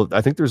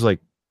I think there's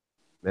like,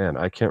 man,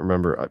 I can't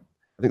remember. I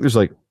think there's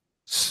like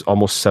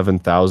almost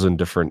 7,000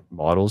 different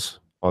models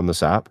on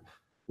this app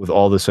with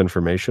all this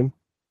information.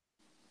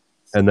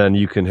 And then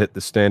you can hit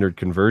the standard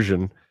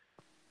conversion,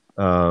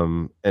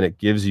 and it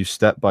gives you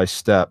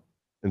step-by-step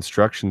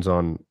instructions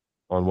on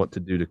what to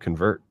do to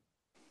convert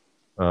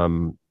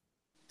to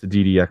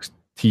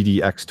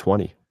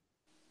TDX20,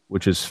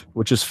 which is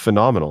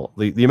phenomenal.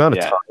 The amount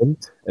of time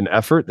and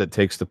effort that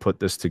takes to put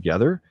this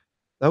together,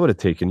 that would have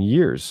taken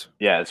years.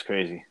 Yeah, it's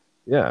crazy.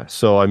 Yeah.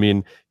 So I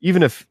mean,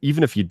 even if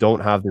you don't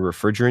have the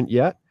refrigerant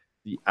yet,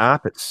 the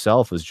app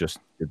itself is just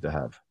good to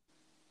have.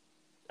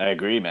 I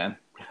agree, man.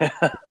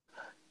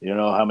 You don't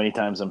know how many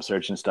times I'm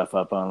searching stuff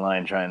up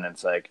online trying, and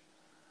it's like,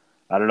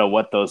 I don't know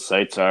what those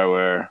sites are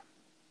where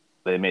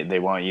they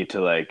want you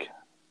to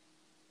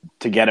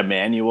get a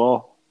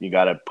manual, you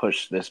got to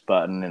push this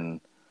button, and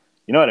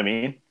you know what I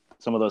mean?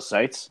 Some of those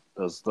sites,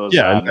 those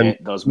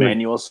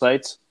manual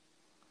sites.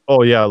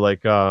 Oh yeah,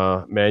 like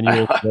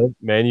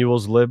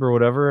manuals lib or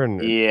whatever,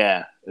 and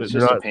yeah, it's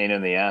just a pain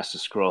in the ass to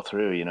scroll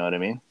through. You know what I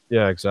mean?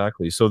 Yeah,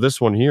 exactly. So this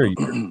one here,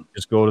 you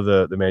just go to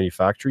the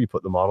manufacturer, you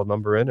put the model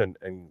number in,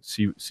 and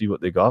see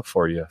what they got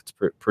for you. It's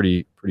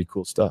pretty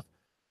cool stuff.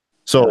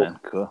 So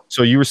cool.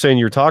 So you were saying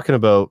you were talking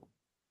about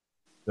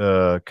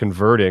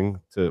converting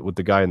with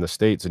the guy in the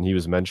States, and he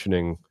was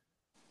mentioning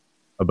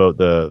about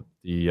the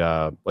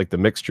like the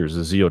mixtures,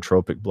 the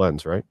zeotropic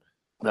blends, right?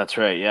 That's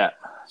right. Yeah.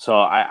 So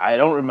I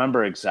don't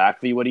remember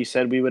exactly what he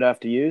said we would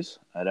have to use.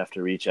 I'd have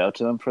to reach out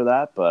to him for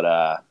that.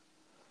 But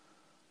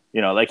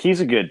you know, like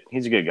he's a good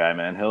guy,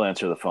 man. He'll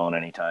answer the phone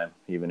anytime,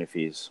 even if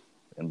he's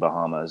in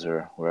Bahamas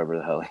or wherever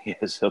the hell he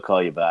is. He'll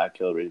call you back.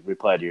 He'll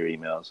reply to your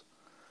emails.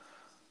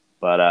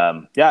 But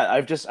yeah,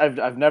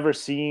 I've never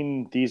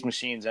seen these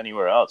machines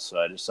anywhere else, so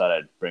I just thought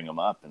I'd bring them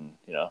up and,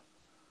 you know,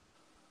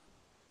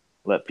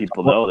 let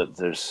people know that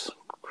there's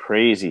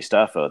crazy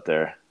stuff out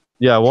there.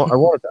 Yeah, well, I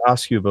wanted to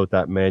ask you about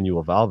that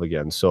manual valve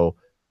again. So,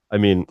 I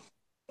mean,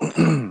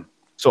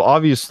 so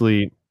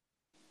obviously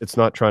it's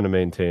not trying to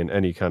maintain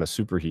any kind of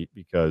superheat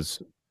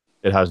because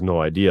it has no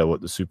idea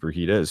what the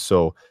superheat is.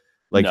 So,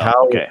 like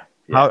how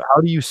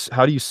do you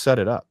set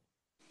it up?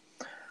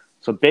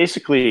 So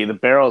basically the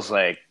barrel's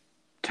like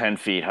 10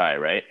 feet high,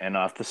 right? And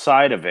off the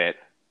side of it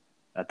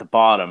at the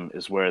bottom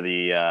is where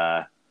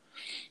the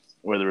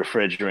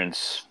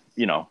refrigerants,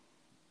 you know,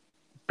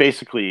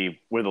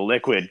 basically where the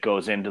liquid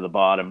goes into the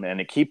bottom,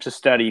 and it keeps a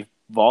steady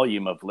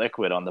volume of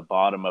liquid on the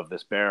bottom of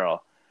this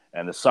barrel,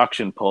 and the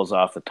suction pulls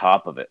off the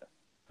top of it.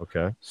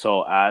 Okay.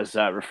 So as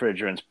that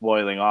refrigerant's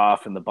boiling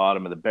off in the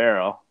bottom of the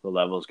barrel, the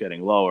level's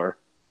getting lower,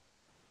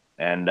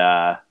 and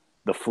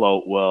the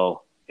float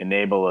will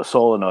enable a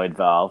solenoid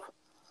valve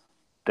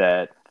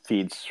that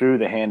feeds through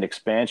the hand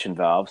expansion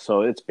valve.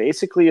 So it's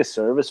basically a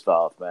service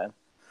valve, man.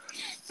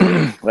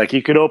 Like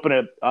you could open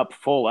it up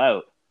full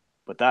out,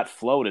 but that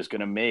float is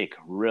going to make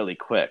really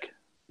quick.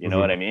 You know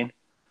what I mean?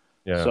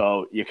 Yeah.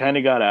 So you kind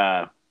of got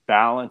to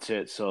balance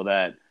it so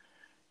that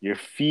your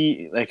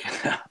feet, like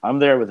I'm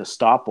there with a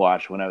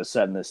stopwatch when I was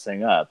setting this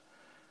thing up,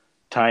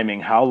 timing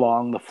how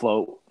long the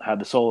float had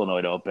the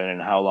solenoid open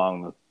and how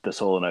long the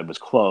solenoid was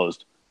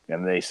closed.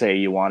 And they say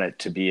you want it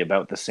to be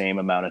about the same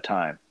amount of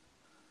time.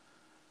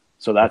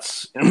 So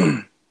that's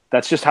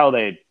just how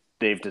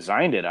they've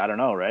designed it. I don't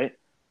know, right?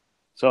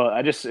 So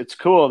it's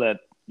cool that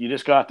you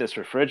just got this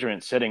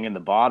refrigerant sitting in the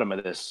bottom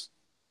of this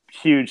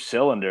huge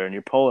cylinder and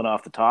you're pulling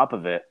off the top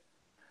of it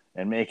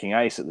and making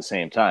ice at the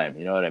same time.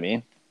 You know what I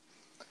mean?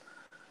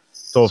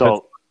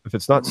 So if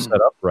it's not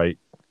set up right,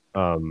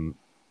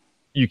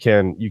 you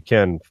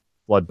can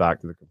flood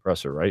back to the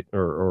compressor, right?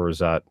 Or is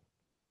that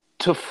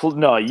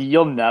no?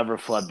 You'll never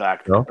flood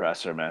back the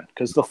compressor, man,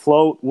 because the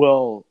float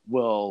will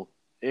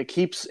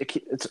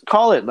it's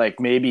call it like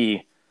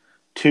maybe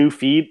 2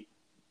 feet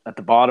at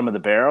the bottom of the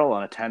barrel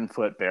on a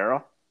 10-foot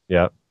barrel.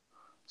 Yeah.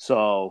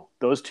 So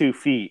those 2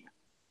 feet,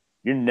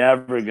 you're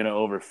never going to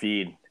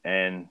overfeed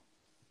and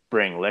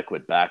bring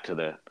liquid back to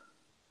the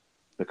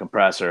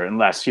compressor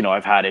unless, you know,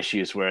 I've had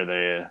issues where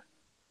the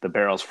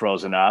barrel's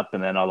frozen up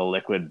and then all the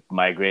liquid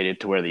migrated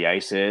to where the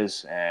ice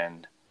is,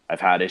 and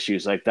I've had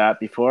issues like that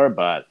before.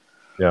 But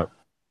yeah,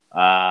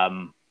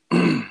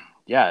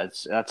 yeah,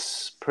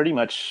 that's pretty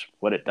much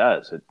what it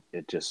does.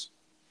 It just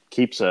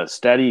keeps a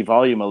steady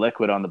volume of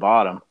liquid on the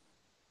bottom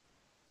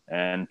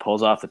and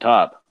pulls off the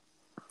top.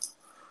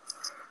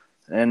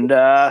 And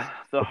the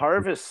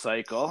harvest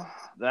cycle,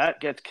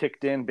 that gets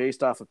kicked in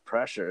based off of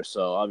pressure.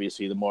 So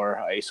obviously the more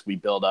ice we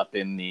build up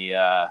in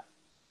the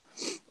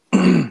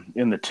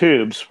in the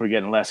tubes, we're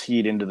getting less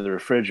heat into the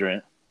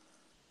refrigerant.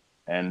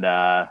 And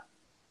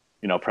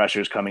you know,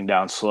 pressure's coming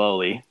down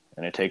slowly,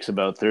 and it takes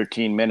about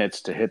 13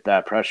 minutes to hit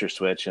that pressure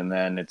switch, and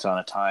then it's on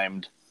a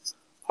timed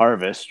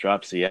harvest,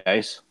 drops the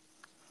ice.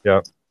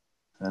 Yeah.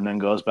 And then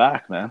goes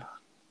back, man.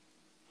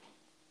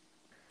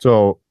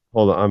 So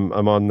hold on,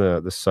 I'm on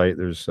the site.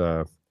 There's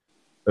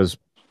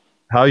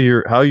how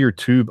your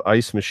tube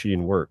ice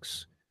machine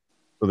works.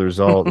 So there's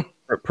all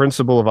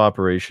principle of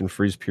operation,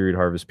 freeze period,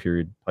 harvest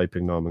period,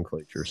 piping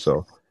nomenclature.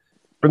 So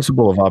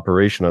principle of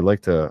operation, I'd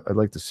like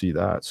to see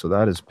that. So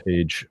that is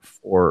page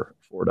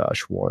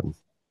 4-1.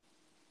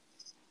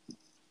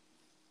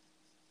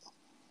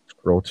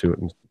 Scroll to it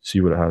and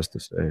see what it has to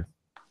say.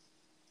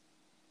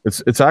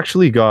 It's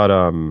actually got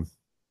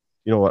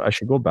you know what, I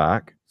should go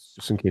back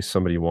just in case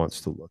somebody wants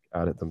to look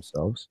at it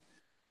themselves.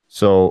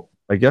 So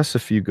I guess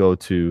if you go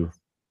to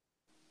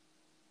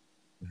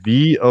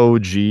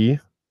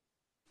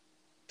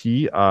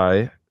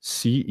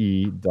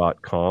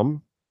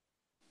vogtice.com,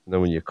 and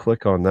then when you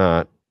click on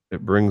that,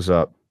 it brings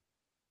up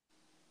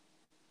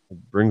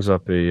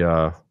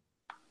a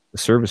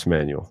service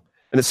manual,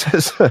 and it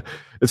says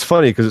it's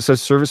funny because it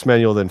says service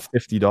manual then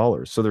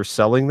 $50. So they're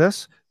selling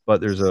this, but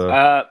there's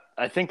a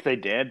I think they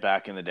did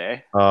back in the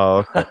day. Oh,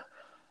 okay.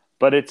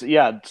 But it's,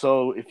 yeah,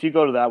 so if you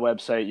go to that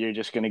website, you're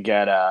just going to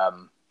get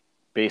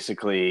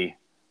basically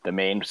the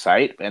main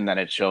site, and then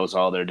it shows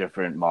all their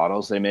different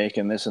models they make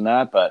and this and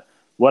that. But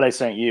what I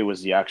sent you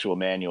was the actual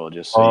manual,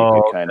 just so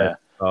you could kind of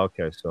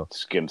so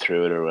skim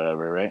through it or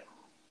whatever, right?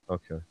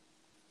 Okay.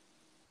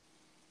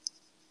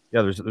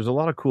 Yeah, there's a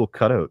lot of cool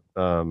cutout,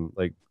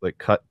 like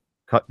cut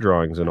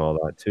drawings and all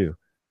that too.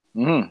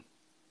 Mm-hmm.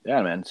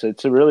 Yeah, man. So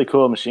it's a really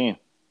cool machine.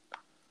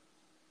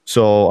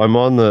 So I'm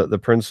on the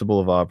principle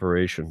of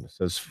operation. It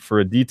says, for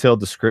a detailed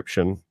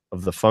description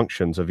of the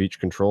functions of each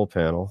control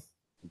panel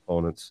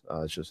components.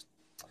 It's just,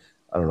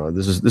 I don't know.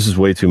 This is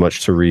way too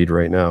much to read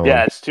right now.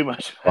 Yeah, it's too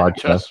much.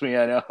 Trust me,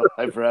 I know.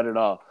 I've read it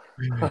all.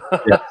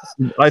 Yeah.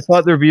 I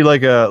thought there'd be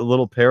like a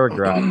little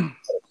paragraph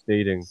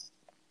stating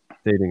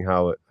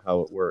how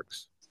it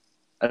works.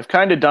 I've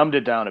kind of dumbed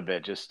it down a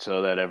bit just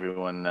so that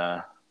everyone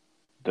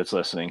that's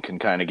listening can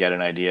kind of get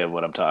an idea of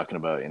what I'm talking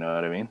about. You know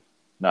what I mean?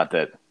 Not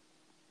that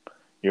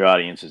your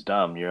audience is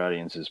dumb. Your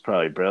audience is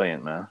probably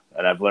brilliant, man.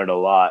 And I've learned a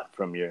lot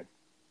from your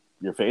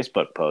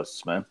Facebook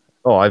posts, man.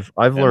 Oh, I've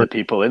And learned the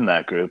people in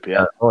that group.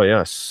 Yeah. oh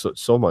yeah,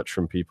 so much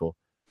from people.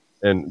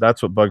 And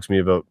that's what bugs me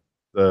about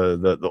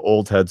the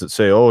old heads that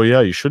say, "Oh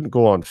yeah, you shouldn't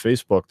go on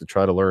Facebook to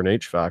try to learn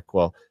HVAC."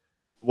 Well,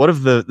 what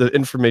if the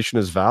information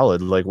is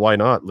valid? Like, why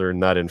not learn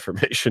that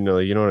information?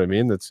 You know what I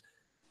mean? It's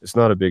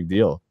not a big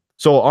deal.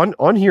 So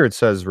on here it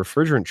says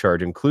refrigerant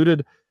charge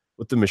included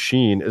with the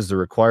machine is the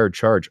required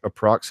charge,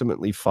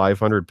 approximately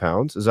 500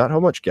 pounds. Is that how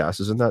much gas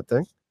is in that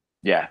thing?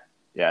 Yeah.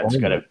 Yeah. It's Oh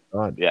gotta. my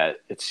God. Yeah.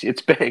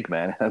 It's big,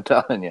 man. I'm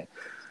telling you.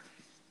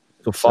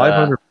 So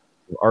 500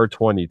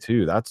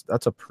 R22.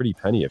 That's a pretty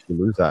penny if you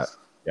lose that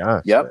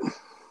gas. Yep.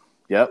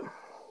 Yep.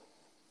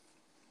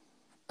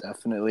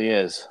 Definitely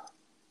is.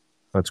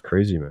 That's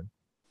crazy, man.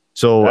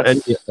 So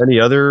any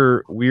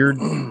other weird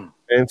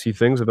fancy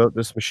things about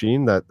this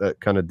machine that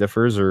kind of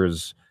differs or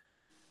is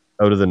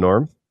out of the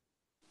norm?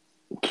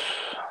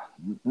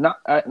 Not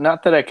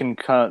that I can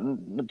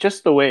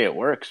just the way it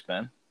works,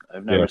 man.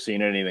 I've never Yeah.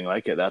 seen anything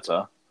like it. That's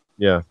all.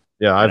 Yeah.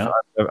 Yeah,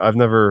 I've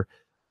never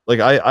like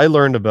I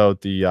learned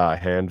about the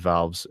hand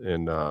valves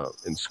in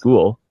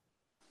school,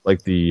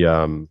 like the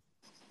hand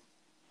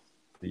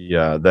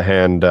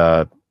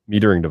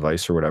metering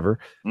device or whatever,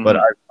 but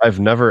I've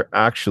never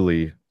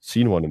actually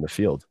seen one in the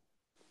field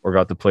or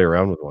got to play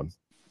around with one.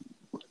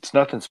 It's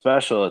nothing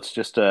special. It's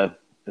just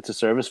it's a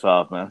service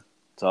valve, man.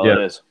 That's all Yeah.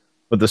 it is.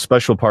 But the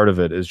special part of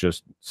it is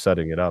just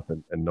setting it up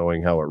and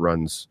knowing how it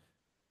runs,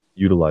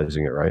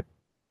 utilizing it, right?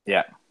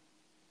 Yeah.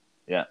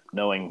 Yeah.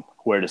 Knowing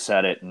where to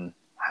set it and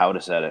how to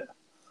set it.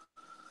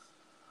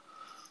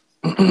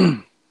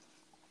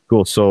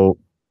 Cool. So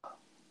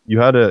you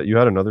had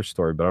another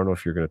story, but I don't know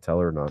if you're going to tell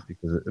her or not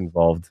because it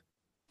involved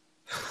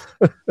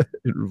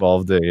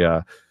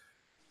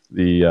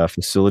the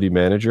facility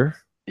manager.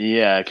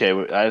 Yeah. Okay.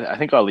 I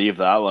think I'll leave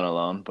that one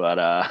alone. But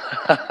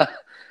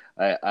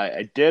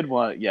I did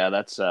want. Yeah.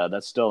 That's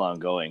still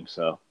ongoing.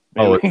 So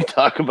maybe we can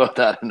talk about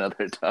that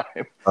another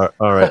time. All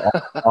right.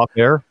 Off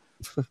air.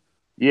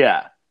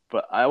 Yeah.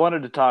 But I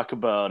wanted to talk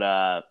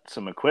about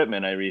some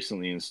equipment I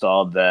recently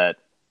installed that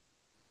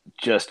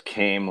just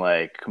came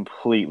like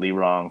completely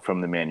wrong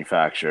from the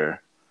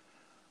manufacturer.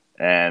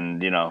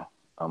 And,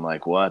 I'm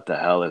like, what the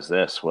hell is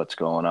this? What's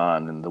going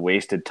on? And the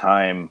wasted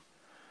time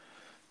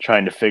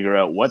trying to figure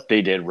out what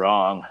they did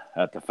wrong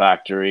at the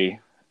factory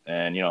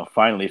and,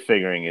 finally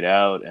figuring it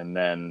out. And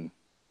then,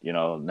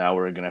 now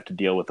we're going to have to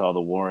deal with all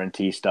the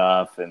warranty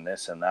stuff and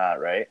this and that,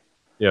 right?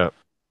 Yeah.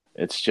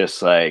 It's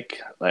just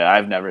like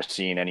I've never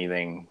seen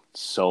anything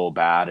so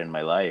bad in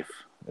my life.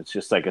 It's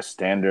just like a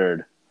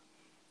standard.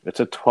 It's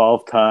a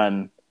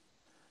 12-ton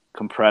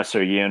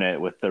compressor unit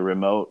with the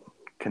remote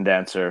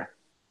condenser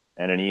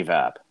and an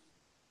evap,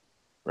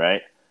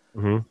 right?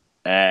 Mm-hmm.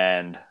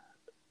 And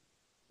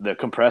the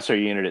compressor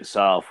unit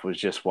itself was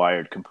just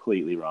wired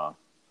completely wrong.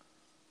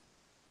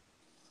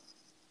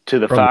 To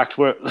the fact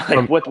where,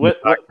 like, what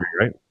factory,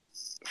 right?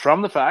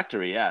 From the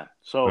factory, yeah.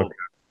 So Okay.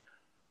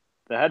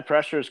 the head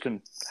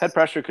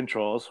pressure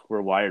controls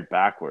were wired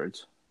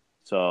backwards.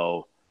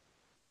 So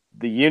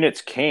the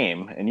units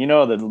came, and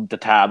the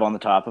tab on the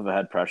top of a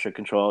head pressure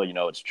control,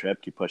 it's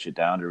tripped. You push it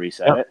down to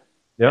reset it.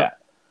 Yeah.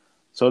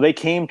 So they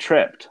came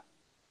tripped,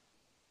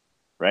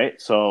 right?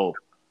 So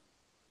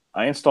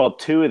I installed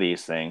 2 of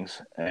these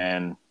things,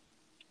 and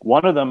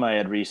one of them I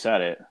had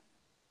reset it,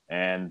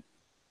 and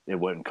it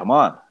wouldn't come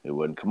on.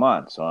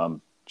 So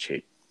I'm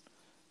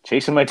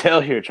chasing my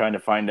tail here, trying to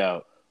find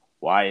out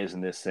why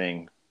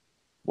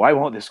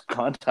won't this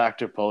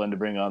contactor pull in to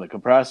bring on the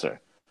compressor?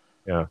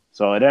 Yeah.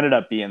 So it ended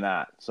up being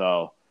that.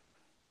 So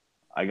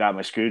I got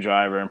my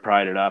screwdriver and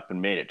pried it up and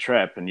made it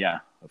trip. And yeah,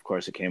 of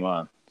course it came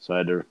on. So I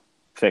had to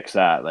fix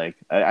that. Like,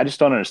 I just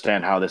don't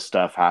understand how this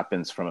stuff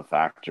happens from a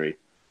factory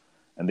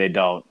and they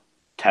don't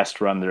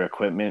test run their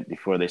equipment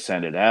before they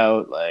send it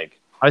out. Like,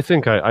 I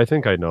think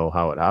I know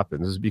how it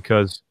happens is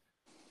because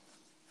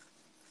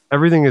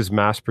everything is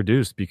mass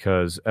produced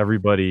because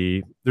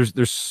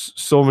there's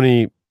so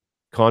many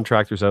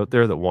contractors out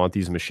there that want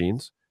these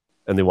machines.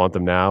 And they want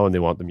them now and they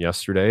want them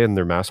yesterday and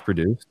they're mass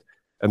produced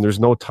and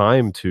there's no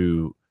time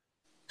to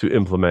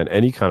implement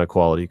any kind of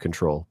quality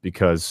control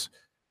because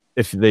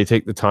if they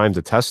take the time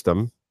to test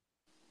them,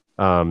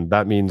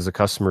 that means the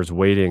customer's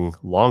waiting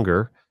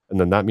longer and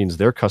then that means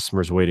their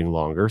customer's waiting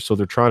longer. So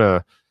they're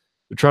trying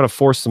to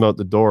force them out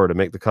the door to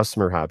make the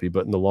customer happy.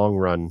 But in the long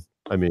run,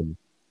 I mean,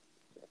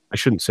 I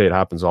shouldn't say it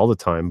happens all the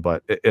time,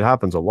 but it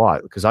happens a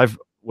lot because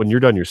when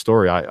you're done your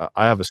story, I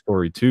have a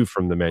story too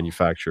from the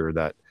manufacturer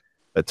that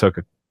took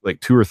like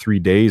 2 or 3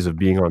 days of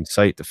being on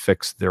site to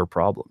fix their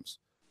problems.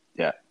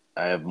 Yeah,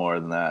 I have more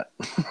than that.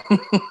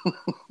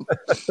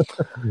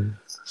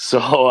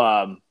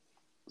 So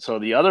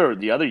the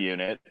other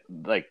unit,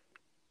 like,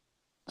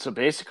 so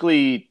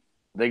basically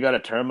they got a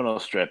terminal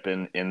strip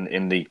in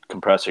the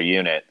compressor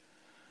unit,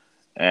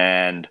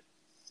 and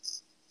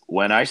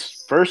when I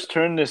first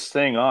turned this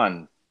thing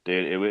on,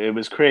 dude, it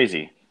was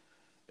crazy.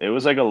 It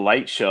was like a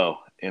light show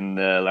in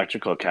the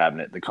electrical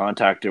cabinet. The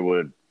contactor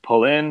would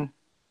pull in,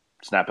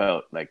 snap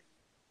out, like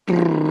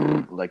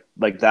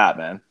that,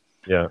 man.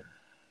 Yeah.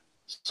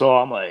 So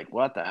I'm like,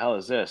 what the hell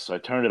is this? So I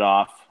turned it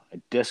off.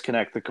 I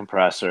disconnect the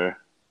compressor.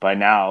 By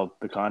now,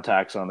 the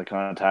contacts on the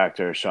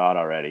contactor are shot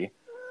already.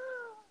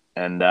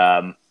 And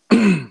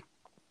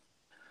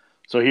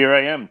so here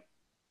I am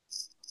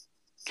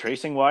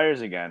tracing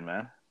wires again,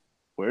 man.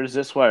 Where does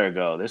this wire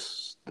go?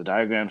 The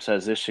diagram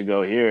says this should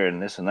go here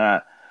and this and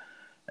that.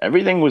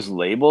 Everything was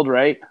labeled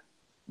right,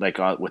 like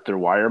with their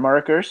wire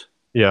markers,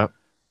 Yeah.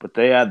 but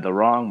they had the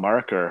wrong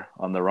marker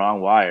on the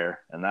wrong wire,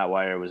 and that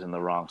wire was in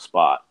the wrong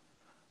spot.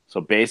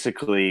 So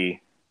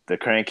basically, the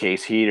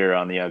crankcase heater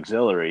on the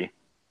auxiliary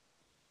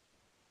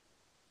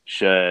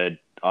should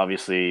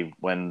obviously,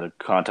 when the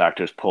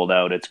contactor is pulled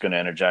out, it's going to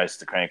energize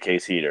the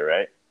crankcase heater,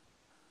 right?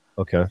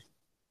 Okay.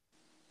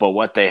 But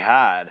what they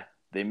had,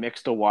 they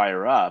mixed a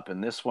wire up,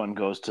 and this one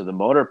goes to the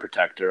motor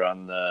protector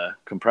on the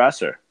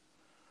compressor.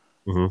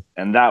 Hmm.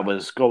 And that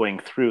was going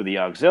through the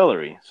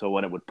auxiliary. So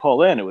when it would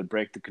pull in, it would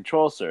break the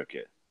control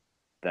circuit.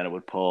 Then it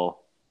would pull,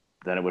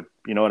 then it would,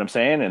 you know what I'm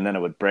saying? And then it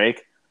would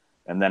break.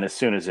 And then as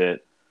soon as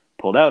it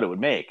pulled out, it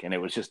would make. And it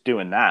was just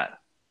doing that.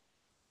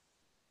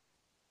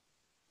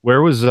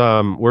 Where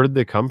did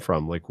they come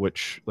from? Like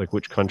which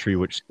country,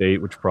 which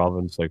state, which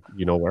province, like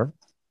you know where?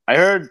 I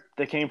heard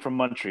they came from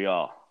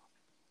Montreal. And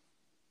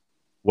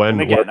When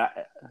again,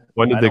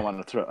 when did I they don't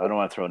want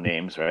to throw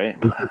names, right?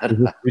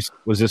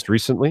 was this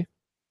recently?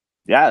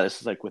 Yeah, this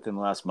is like within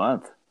the last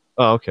month.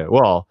 Oh, okay.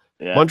 Well,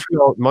 Yeah.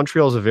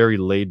 Montreal is a very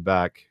laid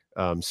back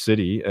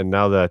city, and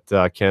now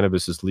that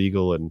cannabis is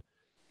legal and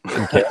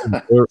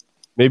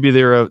maybe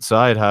they're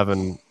outside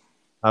having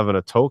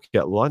a toke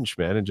at lunch,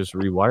 man, and just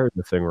rewired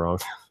the thing wrong.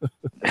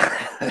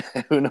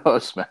 Who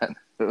knows, man?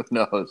 Who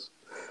knows?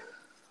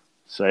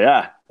 So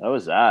yeah, that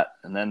was that.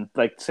 And then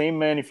like same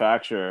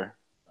manufacturer,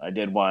 I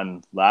did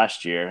one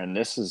last year, and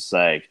this is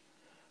like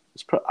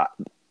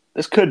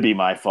this could be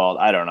my fault.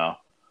 I don't know.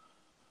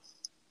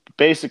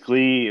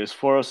 Basically, it was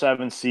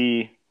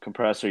 407C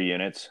compressor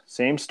units,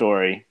 same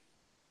story,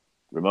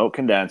 remote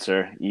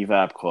condenser,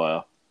 evap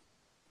coil.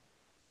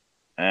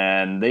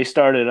 And they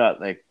started up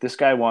like this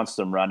guy wants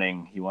them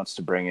running. He wants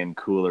to bring in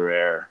cooler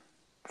air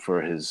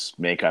for his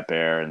makeup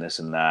air and this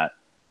and that.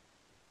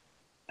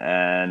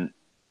 And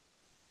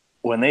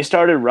when they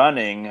started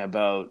running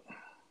about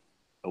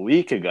a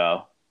week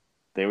ago,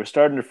 they were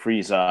starting to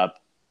freeze up.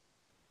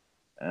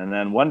 And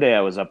then one day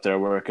I was up there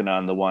working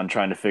on the one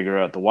trying to figure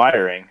out the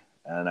wiring,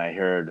 and I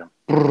heard,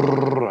 I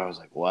was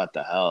like, what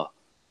the hell?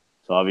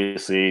 So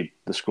obviously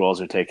the scrolls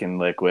are taking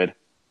liquid.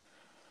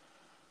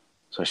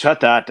 So I shut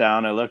that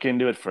down. I look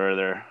into it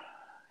further.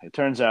 It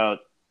turns out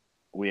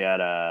we had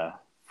a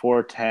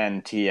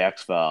 410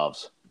 TX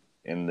valves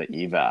in the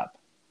evap.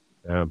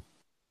 Yeah.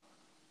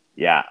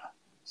 Yeah.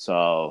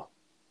 So,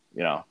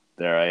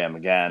 there I am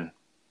again,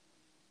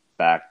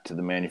 back to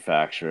the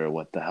manufacturer.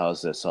 What the hell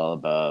is this all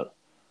about?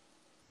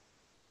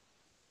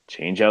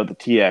 Change out the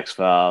TX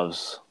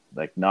valves.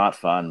 Like, not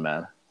fun,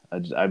 man.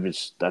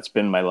 That's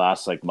been my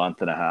last like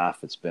month and a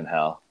half. It's been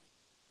hell.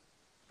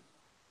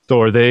 So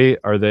are they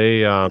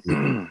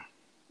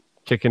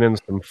kicking in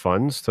some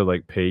funds to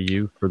like pay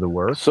you for the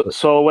work?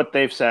 So what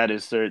they've said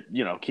is they're,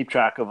 keep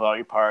track of all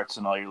your parts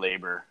and all your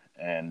labor,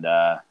 and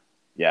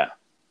yeah,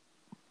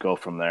 go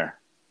from there.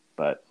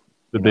 But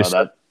Did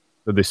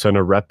they send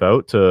a rep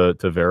out to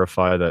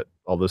verify that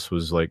all this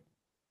was like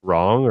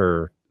wrong,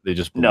 or they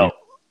just believe?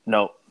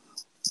 No,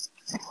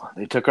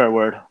 they took our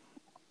word.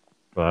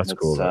 Well, that's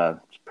cool.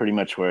 It's pretty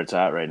much where it's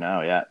at right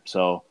now. Yeah.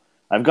 So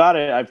I've got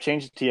it. I've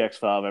changed the TX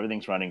valve.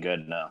 Everything's running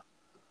good now.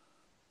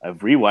 I've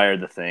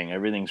rewired the thing.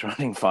 Everything's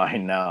running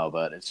fine now.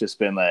 But it's just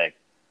been like,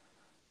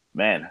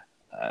 man,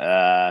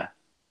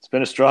 it's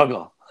been a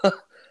struggle.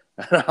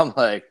 And I'm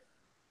like,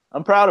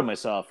 I'm proud of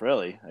myself,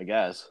 really, I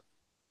guess,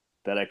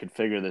 that I could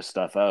figure this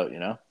stuff out,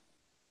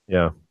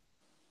 Yeah.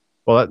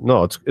 Well,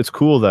 no, it's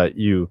cool that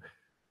you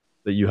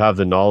have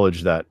the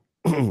knowledge that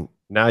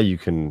now you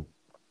can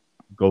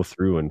go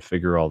through and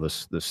figure all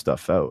this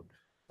stuff out.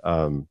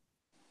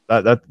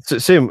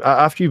 That's same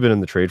after you've been in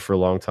the trade for a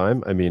long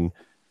time. I mean,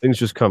 things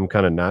just come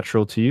kind of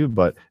natural to you,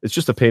 but it's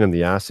just a pain in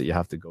the ass that you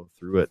have to go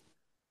through it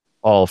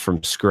all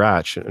from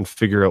scratch and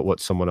figure out what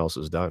someone else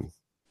has done.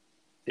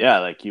 Yeah,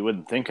 like you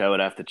wouldn't think I would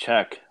have to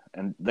check,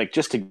 and like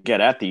just to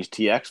get at these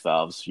TX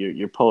valves,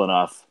 you're pulling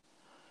off.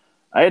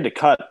 I had to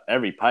cut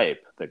every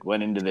pipe that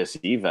went into this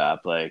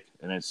evap,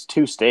 and it's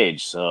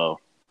 2-stage, so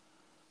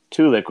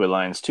 2 liquid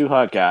lines, 2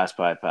 hot gas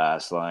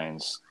bypass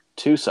lines,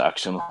 2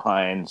 suction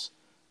lines,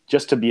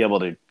 just to be able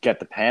to get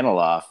the panel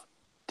off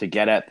to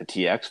get at the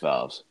TX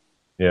valves.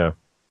 Yeah.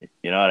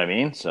 You know what I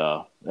mean?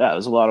 So yeah, it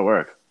was a lot of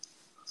work.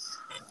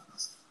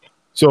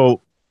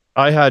 So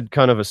I had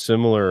kind of a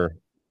similar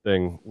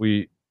thing.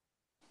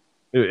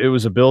 It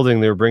was a building,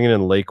 they were bringing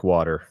in lake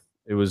water,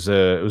 It was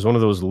one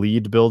of those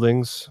LEED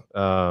buildings,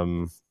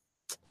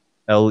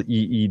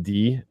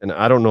 LEED, and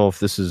I don't know if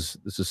this is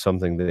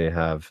something they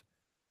have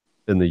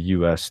in the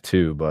US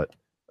too, but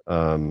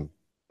I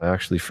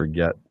actually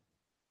forget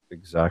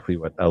exactly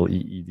what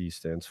LEED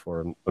stands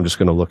for. I'm just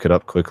going to look it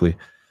up quickly.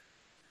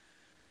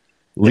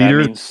 Yeah, it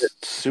Leaders,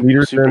 means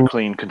leaders super in,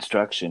 clean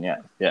construction. Yeah,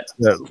 yeah.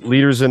 yeah,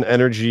 leaders in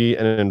energy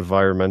and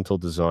environmental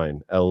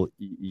design,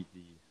 LEED.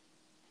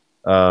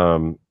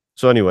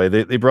 So anyway,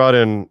 they brought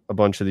in a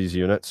bunch of these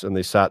units and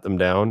they sat them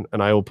down,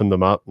 and I opened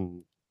them up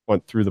and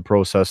went through the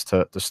process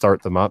to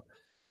start them up,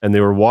 and they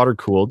were water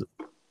cooled,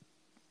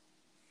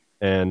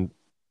 and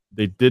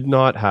they did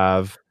not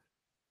have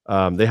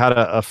they had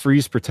a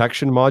freeze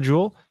protection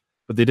module,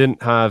 but they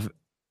didn't have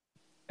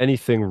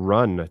anything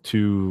run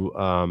to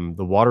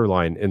the water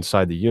line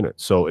inside the unit,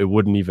 so it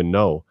wouldn't even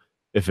know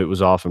if it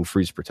was off in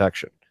freeze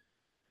protection.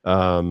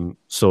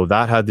 So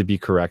that had to be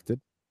corrected.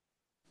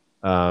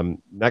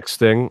 Next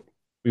thing,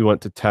 we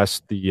went to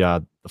test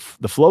the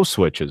flow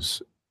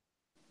switches,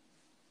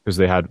 because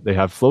they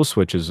have flow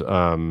switches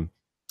in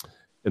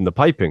the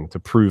piping to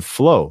prove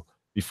flow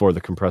before the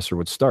compressor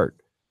would start.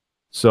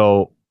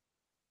 So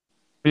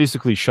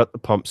basically shut the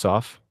pumps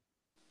off,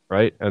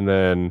 right? And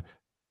then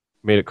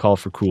made it call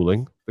for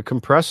cooling. The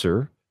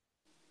compressor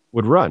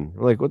would run.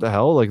 We're like, what the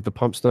hell? Like, the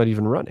pump's not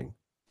even running.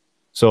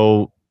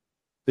 So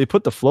they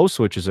put the flow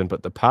switches in,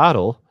 but the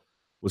paddle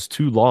was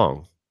too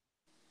long.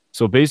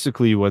 So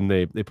basically, when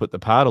they put the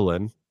paddle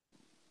in,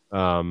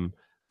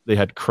 they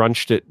had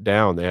crunched it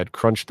down. They had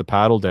crunched the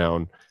paddle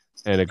down,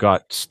 and it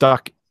got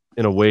stuck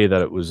in a way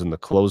that it was in the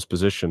closed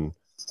position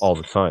all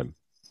the time.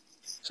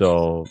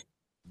 So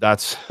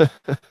that's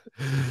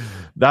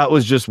that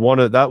was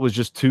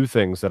just two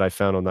things that I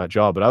found on that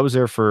job. But I was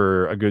there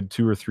for a good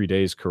 2 or 3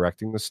 days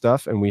correcting the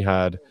stuff, and we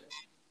had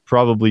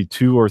probably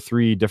 2 or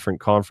 3 different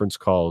conference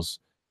calls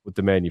with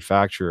the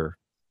manufacturer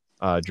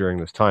during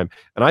this time.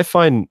 And I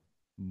find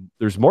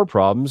there's more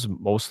problems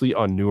mostly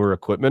on newer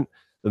equipment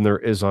than there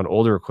is on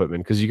older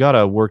equipment, because you got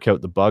to work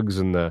out the bugs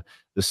and the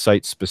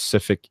site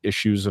specific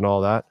issues and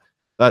all that.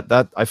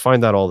 That I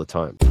find that all the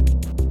time.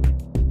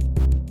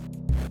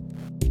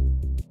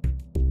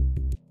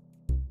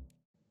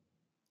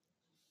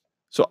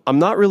 So I'm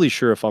not really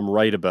sure if I'm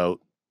right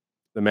about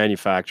the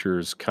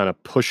manufacturers kind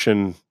of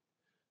pushing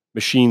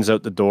machines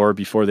out the door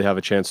before they have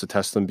a chance to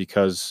test them,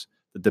 because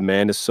the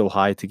demand is so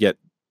high to get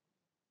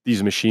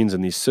these machines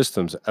and these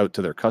systems out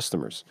to their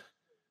customers.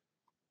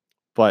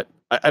 But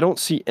I don't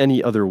see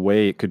any other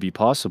way it could be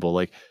possible.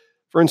 Like,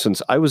 for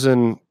instance, I was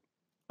in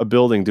a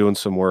building doing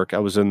some work. I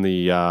was in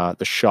the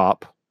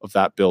shop of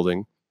that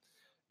building,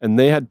 and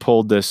they had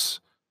pulled this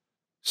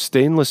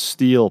stainless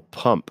steel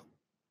pump.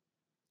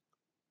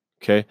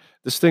 Okay,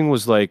 this thing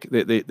was like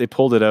they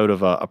pulled it out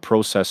of a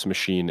process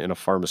machine in a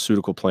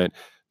pharmaceutical plant.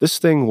 This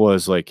thing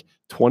was like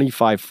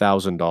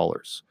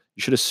 $25,000.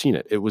 You should have seen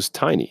it. It was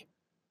tiny,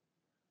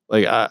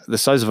 like the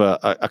size of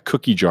a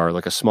cookie jar,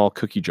 like a small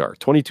cookie jar.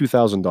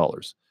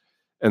 $22,000,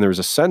 and there was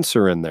a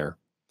sensor in there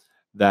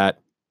that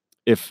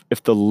if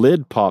the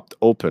lid popped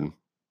open,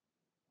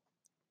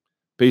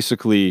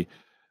 basically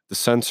the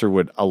sensor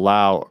would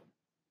allow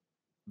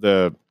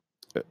the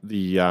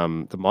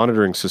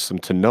monitoring system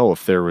to know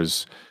if there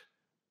was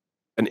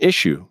an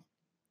issue.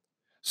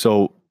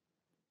 So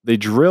they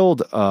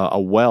drilled a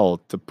well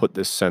to put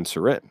this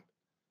sensor in,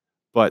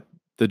 but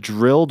the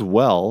drilled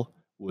well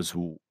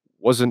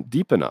wasn't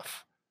deep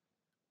enough,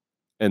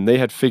 and they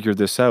had figured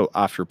this out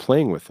after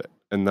playing with it.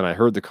 And then I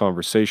heard the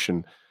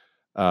conversation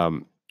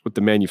with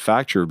the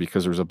manufacturer,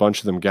 because there was a bunch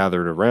of them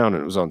gathered around,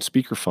 and it was on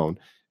speakerphone.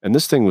 And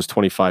this thing was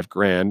 25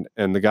 grand,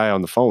 and the guy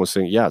on the phone was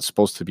saying, "Yeah, it's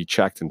supposed to be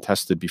checked and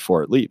tested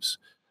before it leaves,"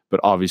 but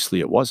obviously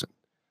it wasn't.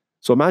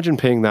 So imagine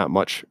paying that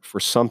much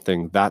for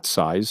something that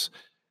size,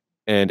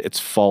 and it's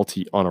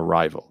faulty on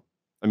arrival.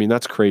 I mean,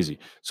 that's crazy.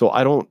 So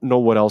I don't know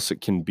what else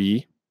it can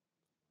be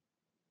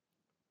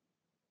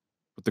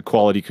with the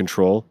quality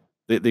control.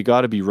 They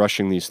got to be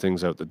rushing these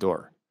things out the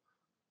door.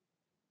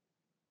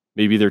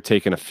 Maybe they're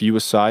taking a few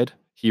aside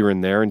here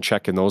and there and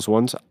checking those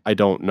ones. I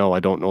don't know. I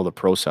don't know the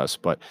process.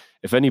 But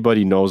if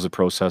anybody knows the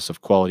process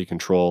of quality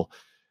control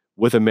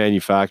with a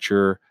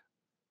manufacturer,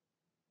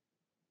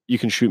 you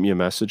can shoot me a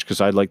message,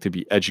 because I'd like to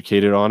be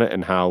educated on it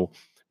and how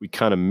we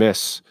kind of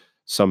miss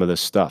some of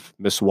this stuff.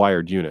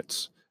 Miswired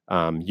units,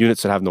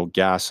 units that have no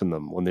gas in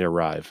them when they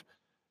arrive,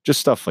 just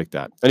stuff like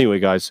that. Anyway,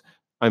 guys,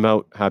 I'm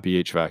out.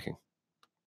 Happy HVACing.